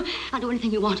implore you. I'll do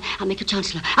anything you want. I'll make you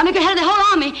chancellor. I'll make you head of the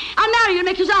whole army. I'll marry you and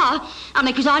make you Tsar. I'll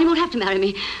make you Tsar and you won't have to marry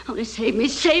me. Only save me.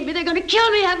 Save me. They're going to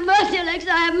kill me. Have mercy, Alexei.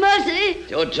 Have mercy.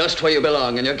 You're just where you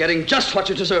belong, and you're getting just what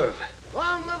you deserve.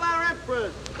 Long live our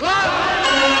Empress!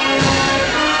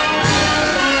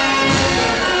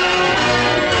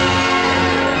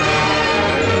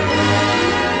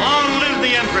 Long live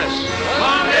the Empress!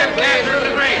 Long live Catherine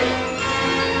the Great!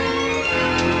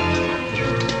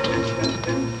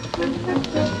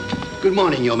 Good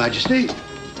morning, Your Majesty.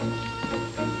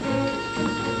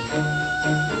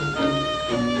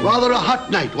 Rather a hot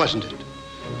night, wasn't it?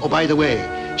 Oh, by the way,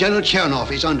 General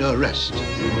Chernov is under arrest.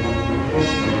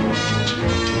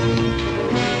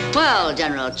 Well,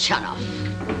 General Chernov,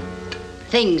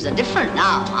 things are different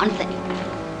now, aren't they?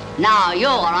 Now you're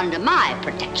under my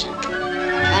protection,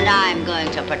 and I'm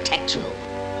going to protect you.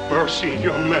 Mercy,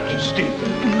 Your Majesty.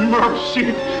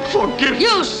 Mercy. Forgive me.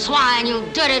 You swine, you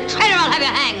dirty traitor, I'll have you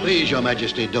hanged. Please, Your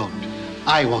Majesty, don't.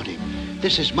 I want him.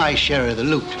 This is my share of the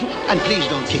loot. And please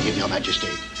don't kick him, Your Majesty.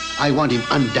 I want him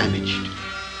undamaged.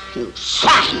 You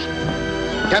swine!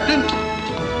 Captain?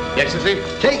 Yes,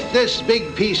 Excellency? Take this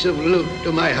big piece of loot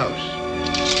to my house.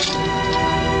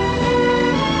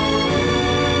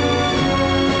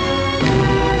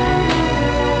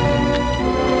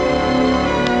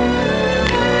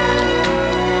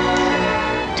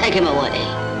 Take him away.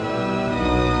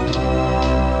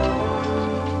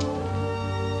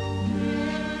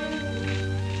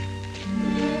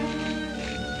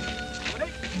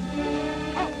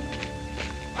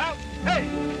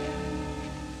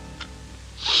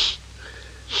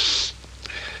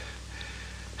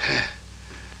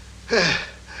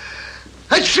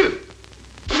 Achoo!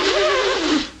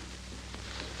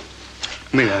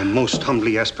 May I most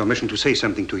humbly ask permission to say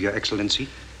something to Your Excellency?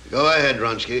 Go ahead,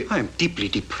 Vronsky. I am deeply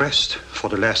depressed. For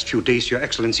the last few days, Your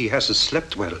Excellency hasn't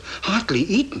slept well, hardly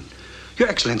eaten. Your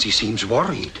Excellency seems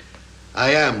worried.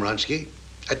 I am, Vronsky.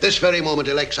 At this very moment,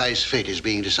 Alexei's fate is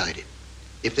being decided.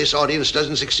 If this audience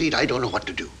doesn't succeed, I don't know what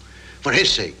to do. For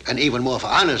his sake, and even more for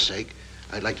Anna's sake,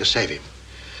 I'd like to save him.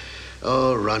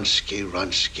 Oh,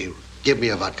 Vronsky, give me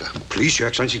a vodka. Please, Your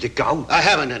Excellency, the gout. I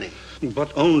haven't any.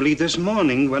 But only this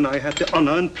morning, when I had the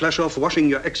honor and pleasure of washing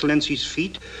Your Excellency's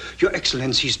feet, Your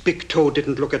Excellency's big toe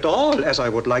didn't look at all as I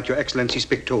would like Your Excellency's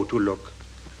big toe to look.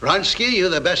 Vronsky, you're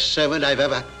the best servant I've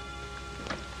ever...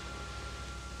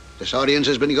 This audience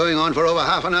has been going on for over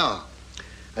half an hour.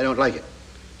 I don't like it.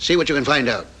 See what you can find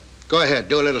out. Go ahead,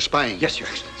 do a little spying. Yes, Your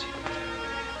Excellency.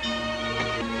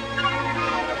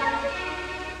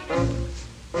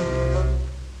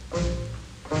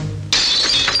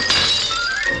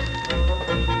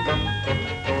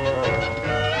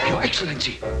 Your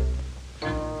Excellency.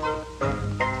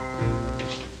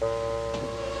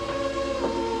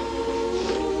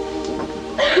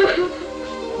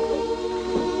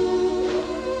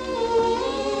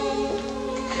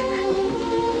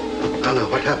 Anna,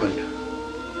 what happened?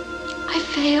 I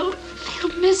failed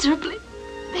miserably.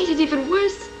 Made it even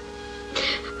worse.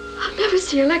 I'll never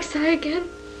see Alexei again.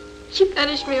 She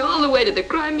banished me all the way to the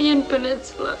Crimean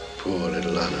Peninsula. Poor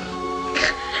little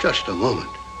Anna. Just a moment.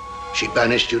 She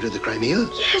banished you to the Crimea?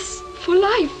 Yes, for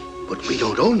life. But we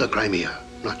don't own the Crimea.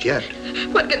 Not yet.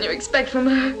 What can you expect from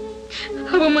her?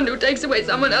 A woman who takes away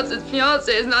someone else's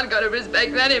fiancé is not going to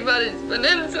respect anybody's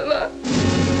peninsula.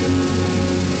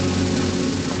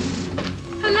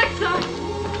 Alexa!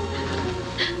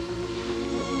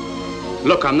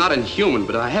 Look, I'm not inhuman,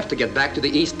 but I have to get back to the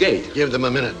East Gate. Give them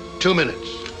a minute. 2 minutes.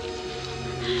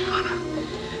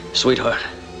 Sweetheart,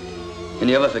 can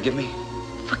you ever forgive me?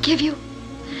 Forgive you?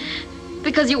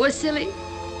 Because you were silly?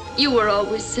 You were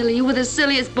always silly. You were the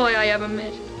silliest boy I ever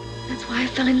met. That's why I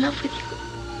fell in love with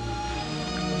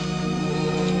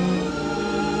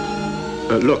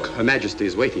you. Look, Her Majesty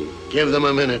is waiting. Give them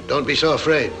a minute. Don't be so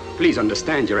afraid. Please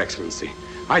understand, Your Excellency.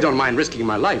 I don't mind risking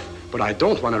my life, but I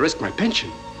don't want to risk my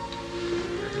pension.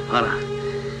 Anna,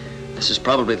 this is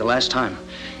probably the last time.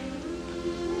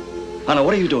 Anna,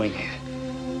 what are you doing here?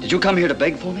 Did you come here to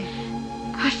beg for me?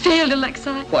 I failed,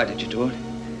 Alexei. Why did you do it?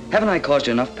 Haven't I caused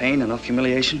you enough pain, enough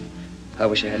humiliation? I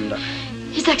wish I hadn't done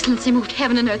it. His Excellency moved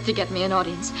heaven and earth to get me an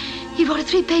audience. He wrote a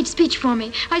 3-page speech for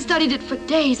me. I studied it for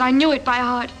days. I knew it by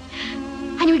heart.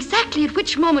 I knew exactly at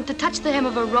which moment to touch the hem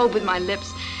of her robe with my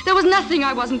lips. There was nothing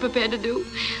I wasn't prepared to do.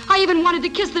 I even wanted to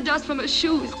kiss the dust from her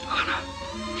shoes. Anna.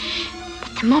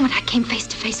 But the moment I came face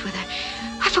to face with her,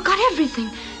 I forgot everything.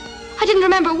 I didn't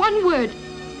remember one word.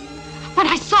 When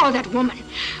I saw that woman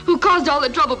who caused all the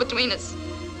trouble between us,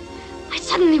 I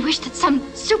suddenly wished that some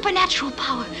supernatural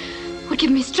power would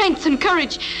give me strength and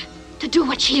courage to do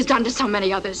what she has done to so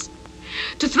many others.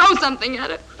 To throw something at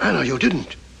her. Anna, you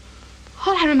didn't.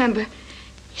 All I remember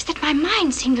is that my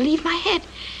mind seemed to leave my head.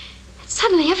 And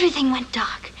suddenly everything went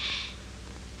dark.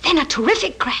 Then a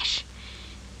terrific crash.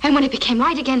 And when it became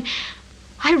light again,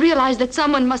 I realized that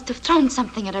someone must have thrown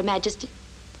something at Her Majesty.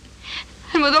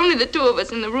 And with only the two of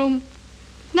us in the room,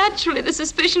 naturally the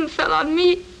suspicion fell on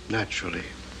me. Naturally.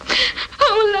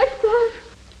 Oh,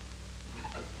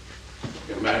 Alexa!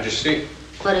 Your Majesty.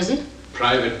 What is it?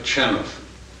 Private Chanoff.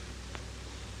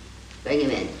 Bring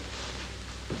him in.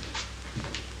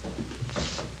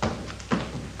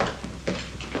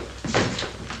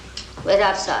 Wait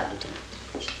outside, Lieutenant.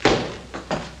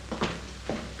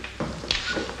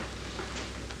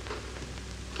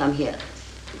 Come here.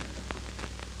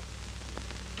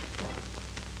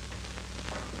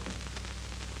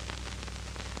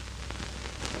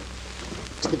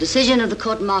 It's the decision of the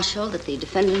court-martial that the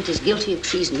defendant is guilty of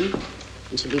treason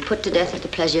and shall be put to death at the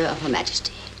pleasure of Her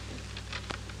Majesty.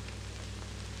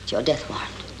 It's your death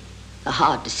warrant. A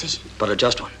hard decision. But a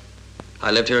just one.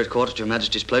 I lived here at court at Your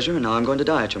Majesty's pleasure, and now I'm going to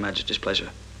die at Your Majesty's pleasure.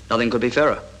 Nothing could be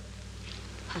fairer.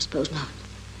 I suppose not.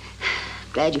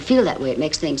 Glad you feel that way. It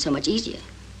makes things so much easier.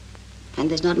 And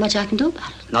there's not much I can do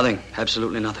about it. Nothing.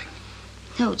 Absolutely nothing.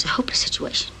 No, it's a hopeless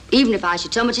situation. Even if I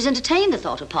should so much as entertain the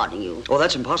thought of pardoning you. Oh,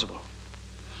 that's impossible.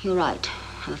 You're right.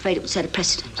 I'm afraid it would set a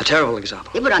precedent. A terrible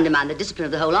example. It would undermine the discipline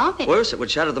of the whole army. Worse, it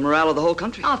would shatter the morale of the whole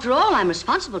country. After all, I'm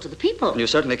responsible to the people. And you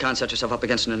certainly can't set yourself up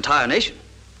against an entire nation.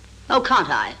 Oh, can't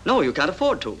I? No, you can't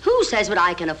afford to. Who says what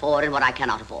I can afford and what I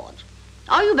cannot afford?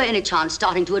 Are you by any chance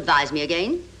starting to advise me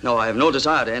again? No, I have no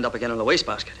desire to end up again in the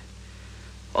wastebasket.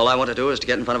 All I want to do is to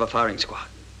get in front of a firing squad.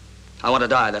 I want to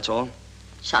die, that's all.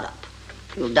 Shut up.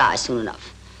 You'll die soon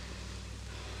enough.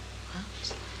 Well,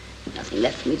 there's nothing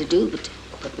left for me to do but to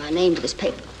put my name to this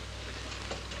paper.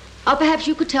 Or perhaps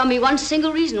you could tell me one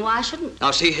single reason why I shouldn't.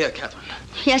 Now, see here, Catherine.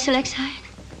 Yes, Alexei?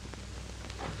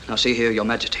 Now, see here, Your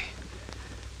Majesty.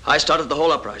 I started the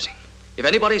whole uprising. If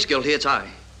anybody's guilty, it's I.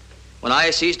 When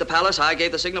I seized the palace, I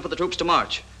gave the signal for the troops to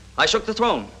march. I shook the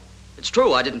throne. It's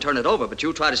true I didn't turn it over, but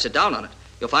you try to sit down on it.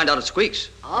 You'll find out it squeaks.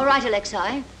 All right,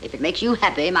 Alexei. If it makes you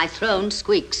happy, my throne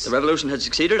squeaks. If the revolution had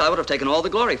succeeded, I would have taken all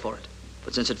the glory for it.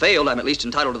 But since it failed, I'm at least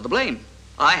entitled to the blame.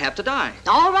 I have to die.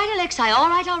 All right, Alexei. All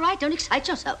right. Don't excite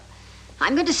yourself.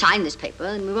 I'm going to sign this paper,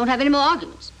 and we won't have any more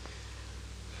arguments.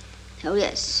 Oh,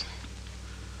 yes.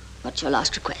 What's your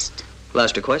last request?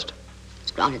 Last request? It's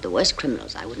granted the worst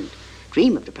criminals. I wouldn't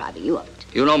dream of depriving you of it.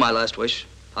 You know my last wish.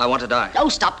 I want to die. Oh,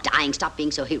 stop dying. Stop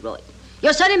being so heroic.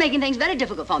 You're certainly making things very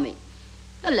difficult for me.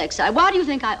 Alexei, why do you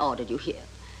think I ordered you here?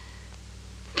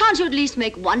 Can't you at least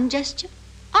make one gesture?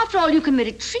 After all, you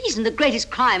committed treason, the greatest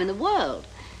crime in the world.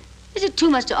 Is it too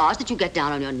much to ask that you get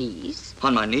down on your knees?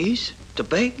 On my knees? To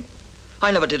beg? I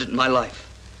never did it in my life.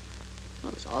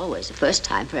 Well, there's always a first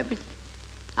time for everything.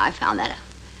 I found that out.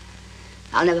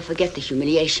 I'll never forget the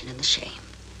humiliation and the shame.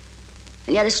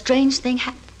 And yet a strange thing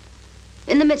happened.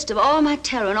 In the midst of all my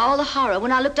terror and all the horror,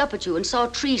 when I looked up at you and saw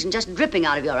treason just dripping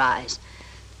out of your eyes,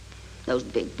 those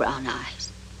big brown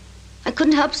eyes, I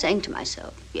couldn't help saying to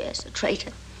myself, yes, a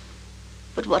traitor,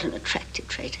 but what an attractive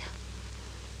traitor.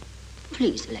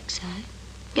 Please, Alexei,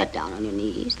 get down on your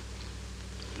knees.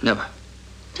 Never.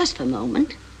 Just for a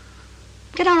moment.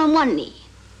 Get down on one knee.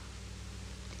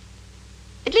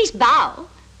 At least bow.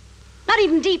 Not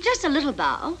even deep, just a little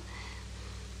bow.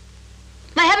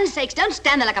 For heaven's sakes, don't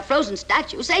stand there like a frozen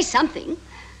statue. Say something.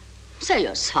 Say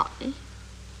you're sorry.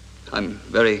 I'm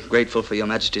very grateful for Your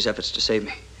Majesty's efforts to save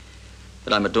me.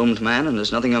 But I'm a doomed man, and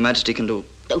there's nothing Your Majesty can do.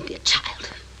 Don't be a child.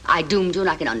 I doomed you, and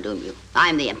I can undoom you.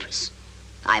 I'm the Empress.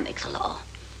 I make the law.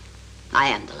 I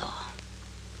am the law.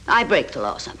 I break the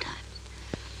law sometimes.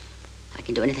 I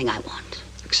can do anything I want.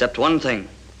 Except one thing.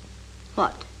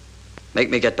 What? Make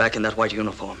me get back in that white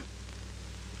uniform.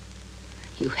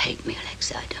 You hate me,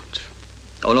 Alexei, don't you?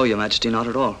 Oh, no, Your Majesty, not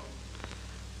at all.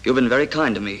 You've been very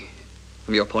kind to me,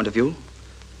 from your point of view.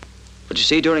 But you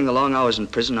see, during the long hours in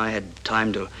prison, I had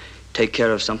time to take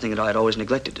care of something that I had always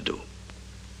neglected to do.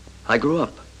 I grew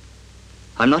up.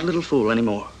 I'm not a little fool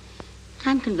anymore.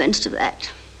 I'm convinced of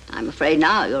that. I'm afraid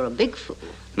now you're a big fool.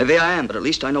 Maybe I am, but at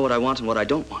least I know what I want and what I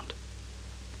don't want.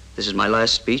 This is my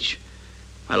last speech,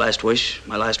 my last wish,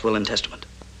 my last will and testament.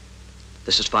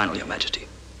 This is final, Your Majesty.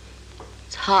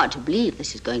 It's hard to believe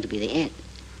this is going to be the end.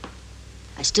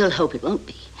 I still hope it won't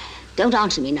be. Don't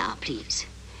answer me now, please.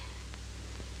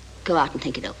 Go out and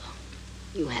think it over.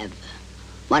 You have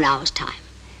 1 hour's time.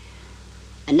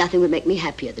 And nothing would make me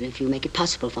happier than if you make it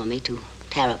possible for me to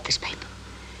tear up this paper.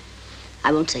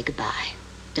 I won't say goodbye.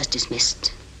 Just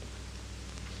dismissed.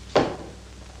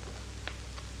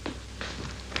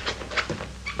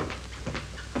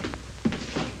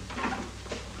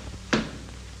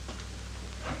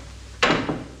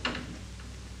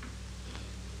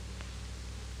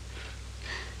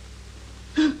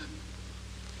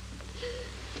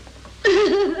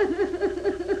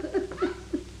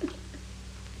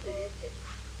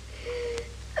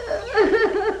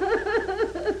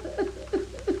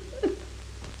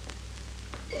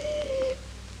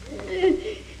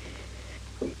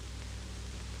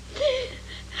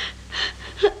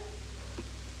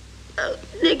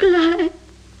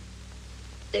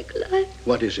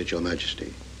 What is it, Your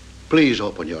Majesty? Please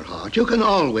open your heart. You can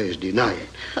always deny it.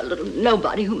 A little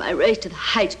nobody whom I raised to the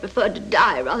heights preferred to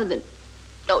die rather than...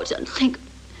 Oh, it's unthinkable.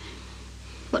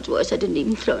 What's worse, I didn't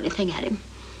even throw anything at him.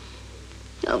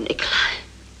 Oh, Nikolai,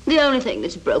 the only thing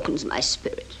that's broken is my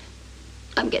spirit.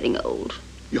 I'm getting old.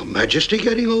 Your Majesty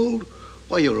getting old?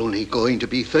 Why, you're only going to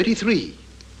be 33.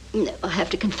 No, I have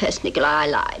to confess, Nikolai, I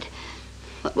lied.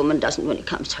 What woman doesn't when it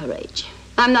comes to her age?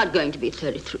 I'm not going to be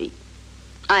 33.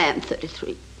 I am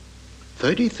 33.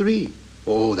 33?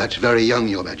 Oh, that's very young,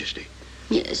 Your Majesty.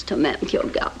 Yes, to a man with your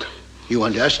gout. You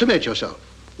underestimate yourself.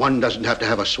 One doesn't have to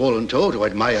have a swollen toe to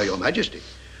admire Your Majesty.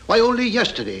 Why, only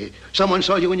yesterday, someone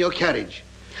saw you in your carriage.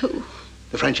 Who?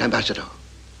 The French ambassador.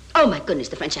 Oh, my goodness,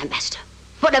 the French ambassador.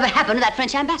 Whatever happened to that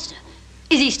French ambassador?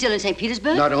 Is he still in St.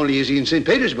 Petersburg? Not only is he in St.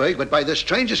 Petersburg, but by the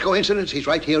strangest coincidence, he's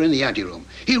right here in the anteroom.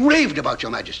 He raved about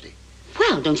Your Majesty.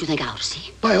 Well, don't you think I ought to see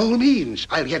him? By all means.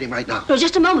 I'll get him right now. No,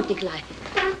 just a moment, Nikolai.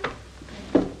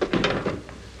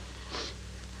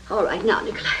 All right, now,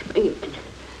 Nikolai, bring him in.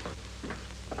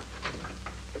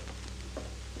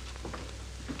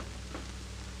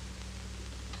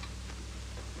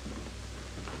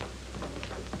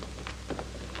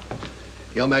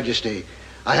 Your Majesty,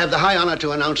 I have the high honor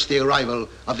to announce the arrival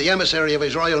of the emissary of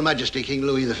His Royal Majesty, King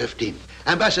Louis XV.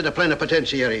 Ambassador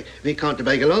Plenipotentiary, Vicomte de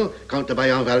Baguelon, Comte de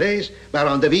Bayon-Valais,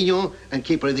 Baron d'Avignon, and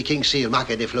Keeper of the King's Seal,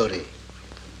 Marquis de Fleury.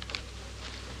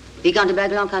 Vicomte de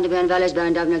Baguelon, Comte de Bayon-Valais,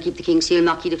 Baron d'Avignon, keep the King's Seal,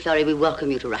 Marquis de Fleury, we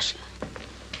welcome you to Russia.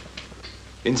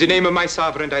 In the name of my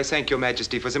sovereign, I thank your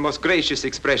majesty for the most gracious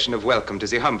expression of welcome to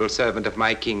the humble servant of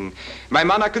my king. My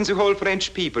monarch and the whole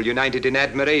French people, united in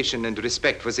admiration and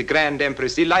respect for the grand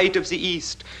empress, the light of the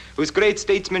East, whose great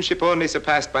statesmanship only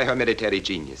surpassed by her military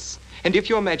genius. And if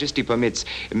your majesty permits,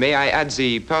 may I add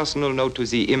the personal note to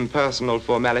the impersonal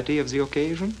formality of the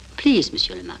occasion? Please,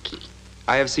 Monsieur le Marquis.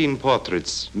 I have seen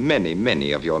portraits,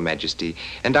 many of your majesty,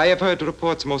 and I have heard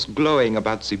reports most glowing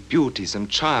about the beauties and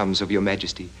charms of your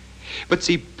majesty. But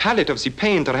the palette of the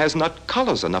painter has not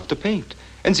colors enough to paint,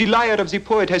 and the lyre of the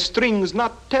poet has strings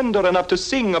not tender enough to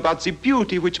sing about the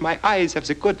beauty which my eyes have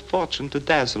the good fortune to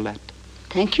dazzle at.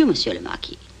 Thank you, Monsieur le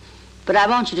Marquis. But I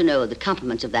want you to know that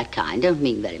compliments of that kind don't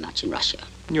mean very much in Russia.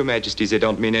 Your Majesty, they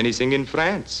don't mean anything in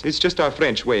France. It's just our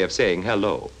French way of saying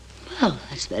hello. Well,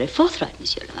 that's very forthright,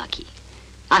 Monsieur le Marquis.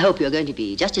 I hope you're going to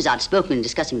be just as outspoken in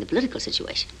discussing the political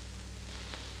situation.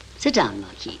 Sit down,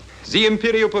 Marquis. The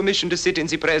imperial permission to sit in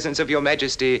the presence of your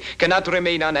majesty cannot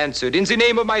remain unanswered. In the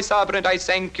name of my sovereign, I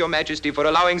thank your majesty for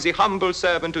allowing the humble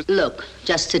servant to... Look,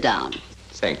 just sit down.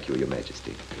 Thank you, your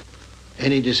majesty.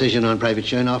 Any decision on Private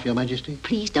Chernoff, your majesty?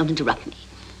 Please don't interrupt me.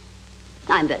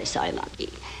 I'm very sorry, Marquis.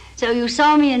 So you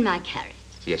saw me in my carriage?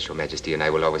 Yes, your majesty, and I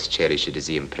will always cherish it as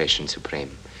the impression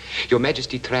supreme. Your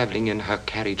majesty traveling in her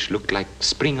carriage looked like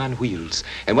spring on wheels.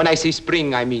 And when I say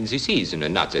spring, I mean the season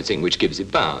and not the thing which gives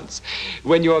it bounds.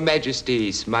 When your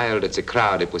majesty smiled at the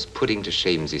crowd, it was putting to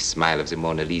shame the smile of the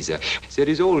Mona Lisa. There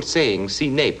is old saying, see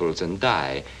Naples and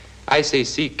die. I say,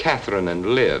 see Catherine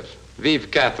and live.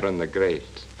 Vive Catherine the Great.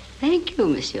 Thank you,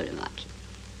 Monsieur le Marquis.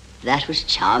 That was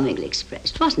charmingly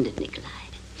expressed, wasn't it, Nikolai?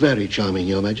 Very charming,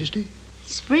 your majesty.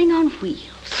 Spring on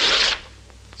wheels.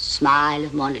 Smile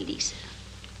of Mona Lisa.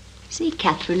 See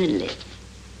Catherine and live.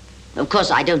 Of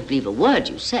course, I don't believe a word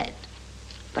you said,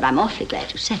 but I'm awfully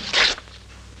glad you said it.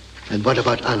 And what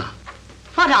about Anna?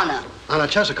 What Anna? Anna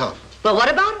Chesikov. Well,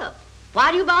 what about her?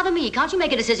 Why do you bother me? Can't you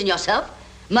make a decision yourself?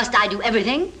 Must I do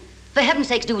everything? For heaven's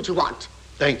sakes, do what you want.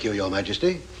 Thank you, your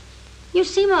majesty. You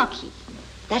see, Marquis,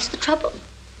 that's the trouble.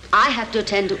 I have to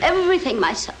attend to everything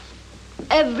myself.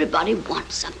 Everybody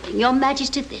wants something. Your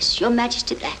Majesty this, your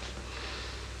Majesty that.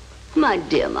 My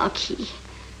dear Marquis,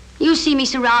 you see me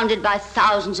surrounded by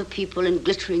thousands of people in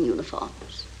glittering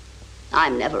uniforms.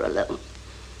 I'm never alone.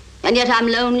 And yet I'm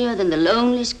lonelier than the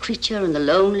loneliest creature in the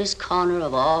loneliest corner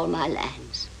of all my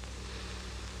lands.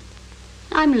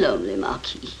 I'm lonely,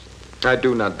 Marquis. I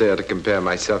do not dare to compare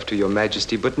myself to your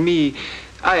majesty, but me,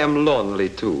 I am lonely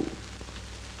too.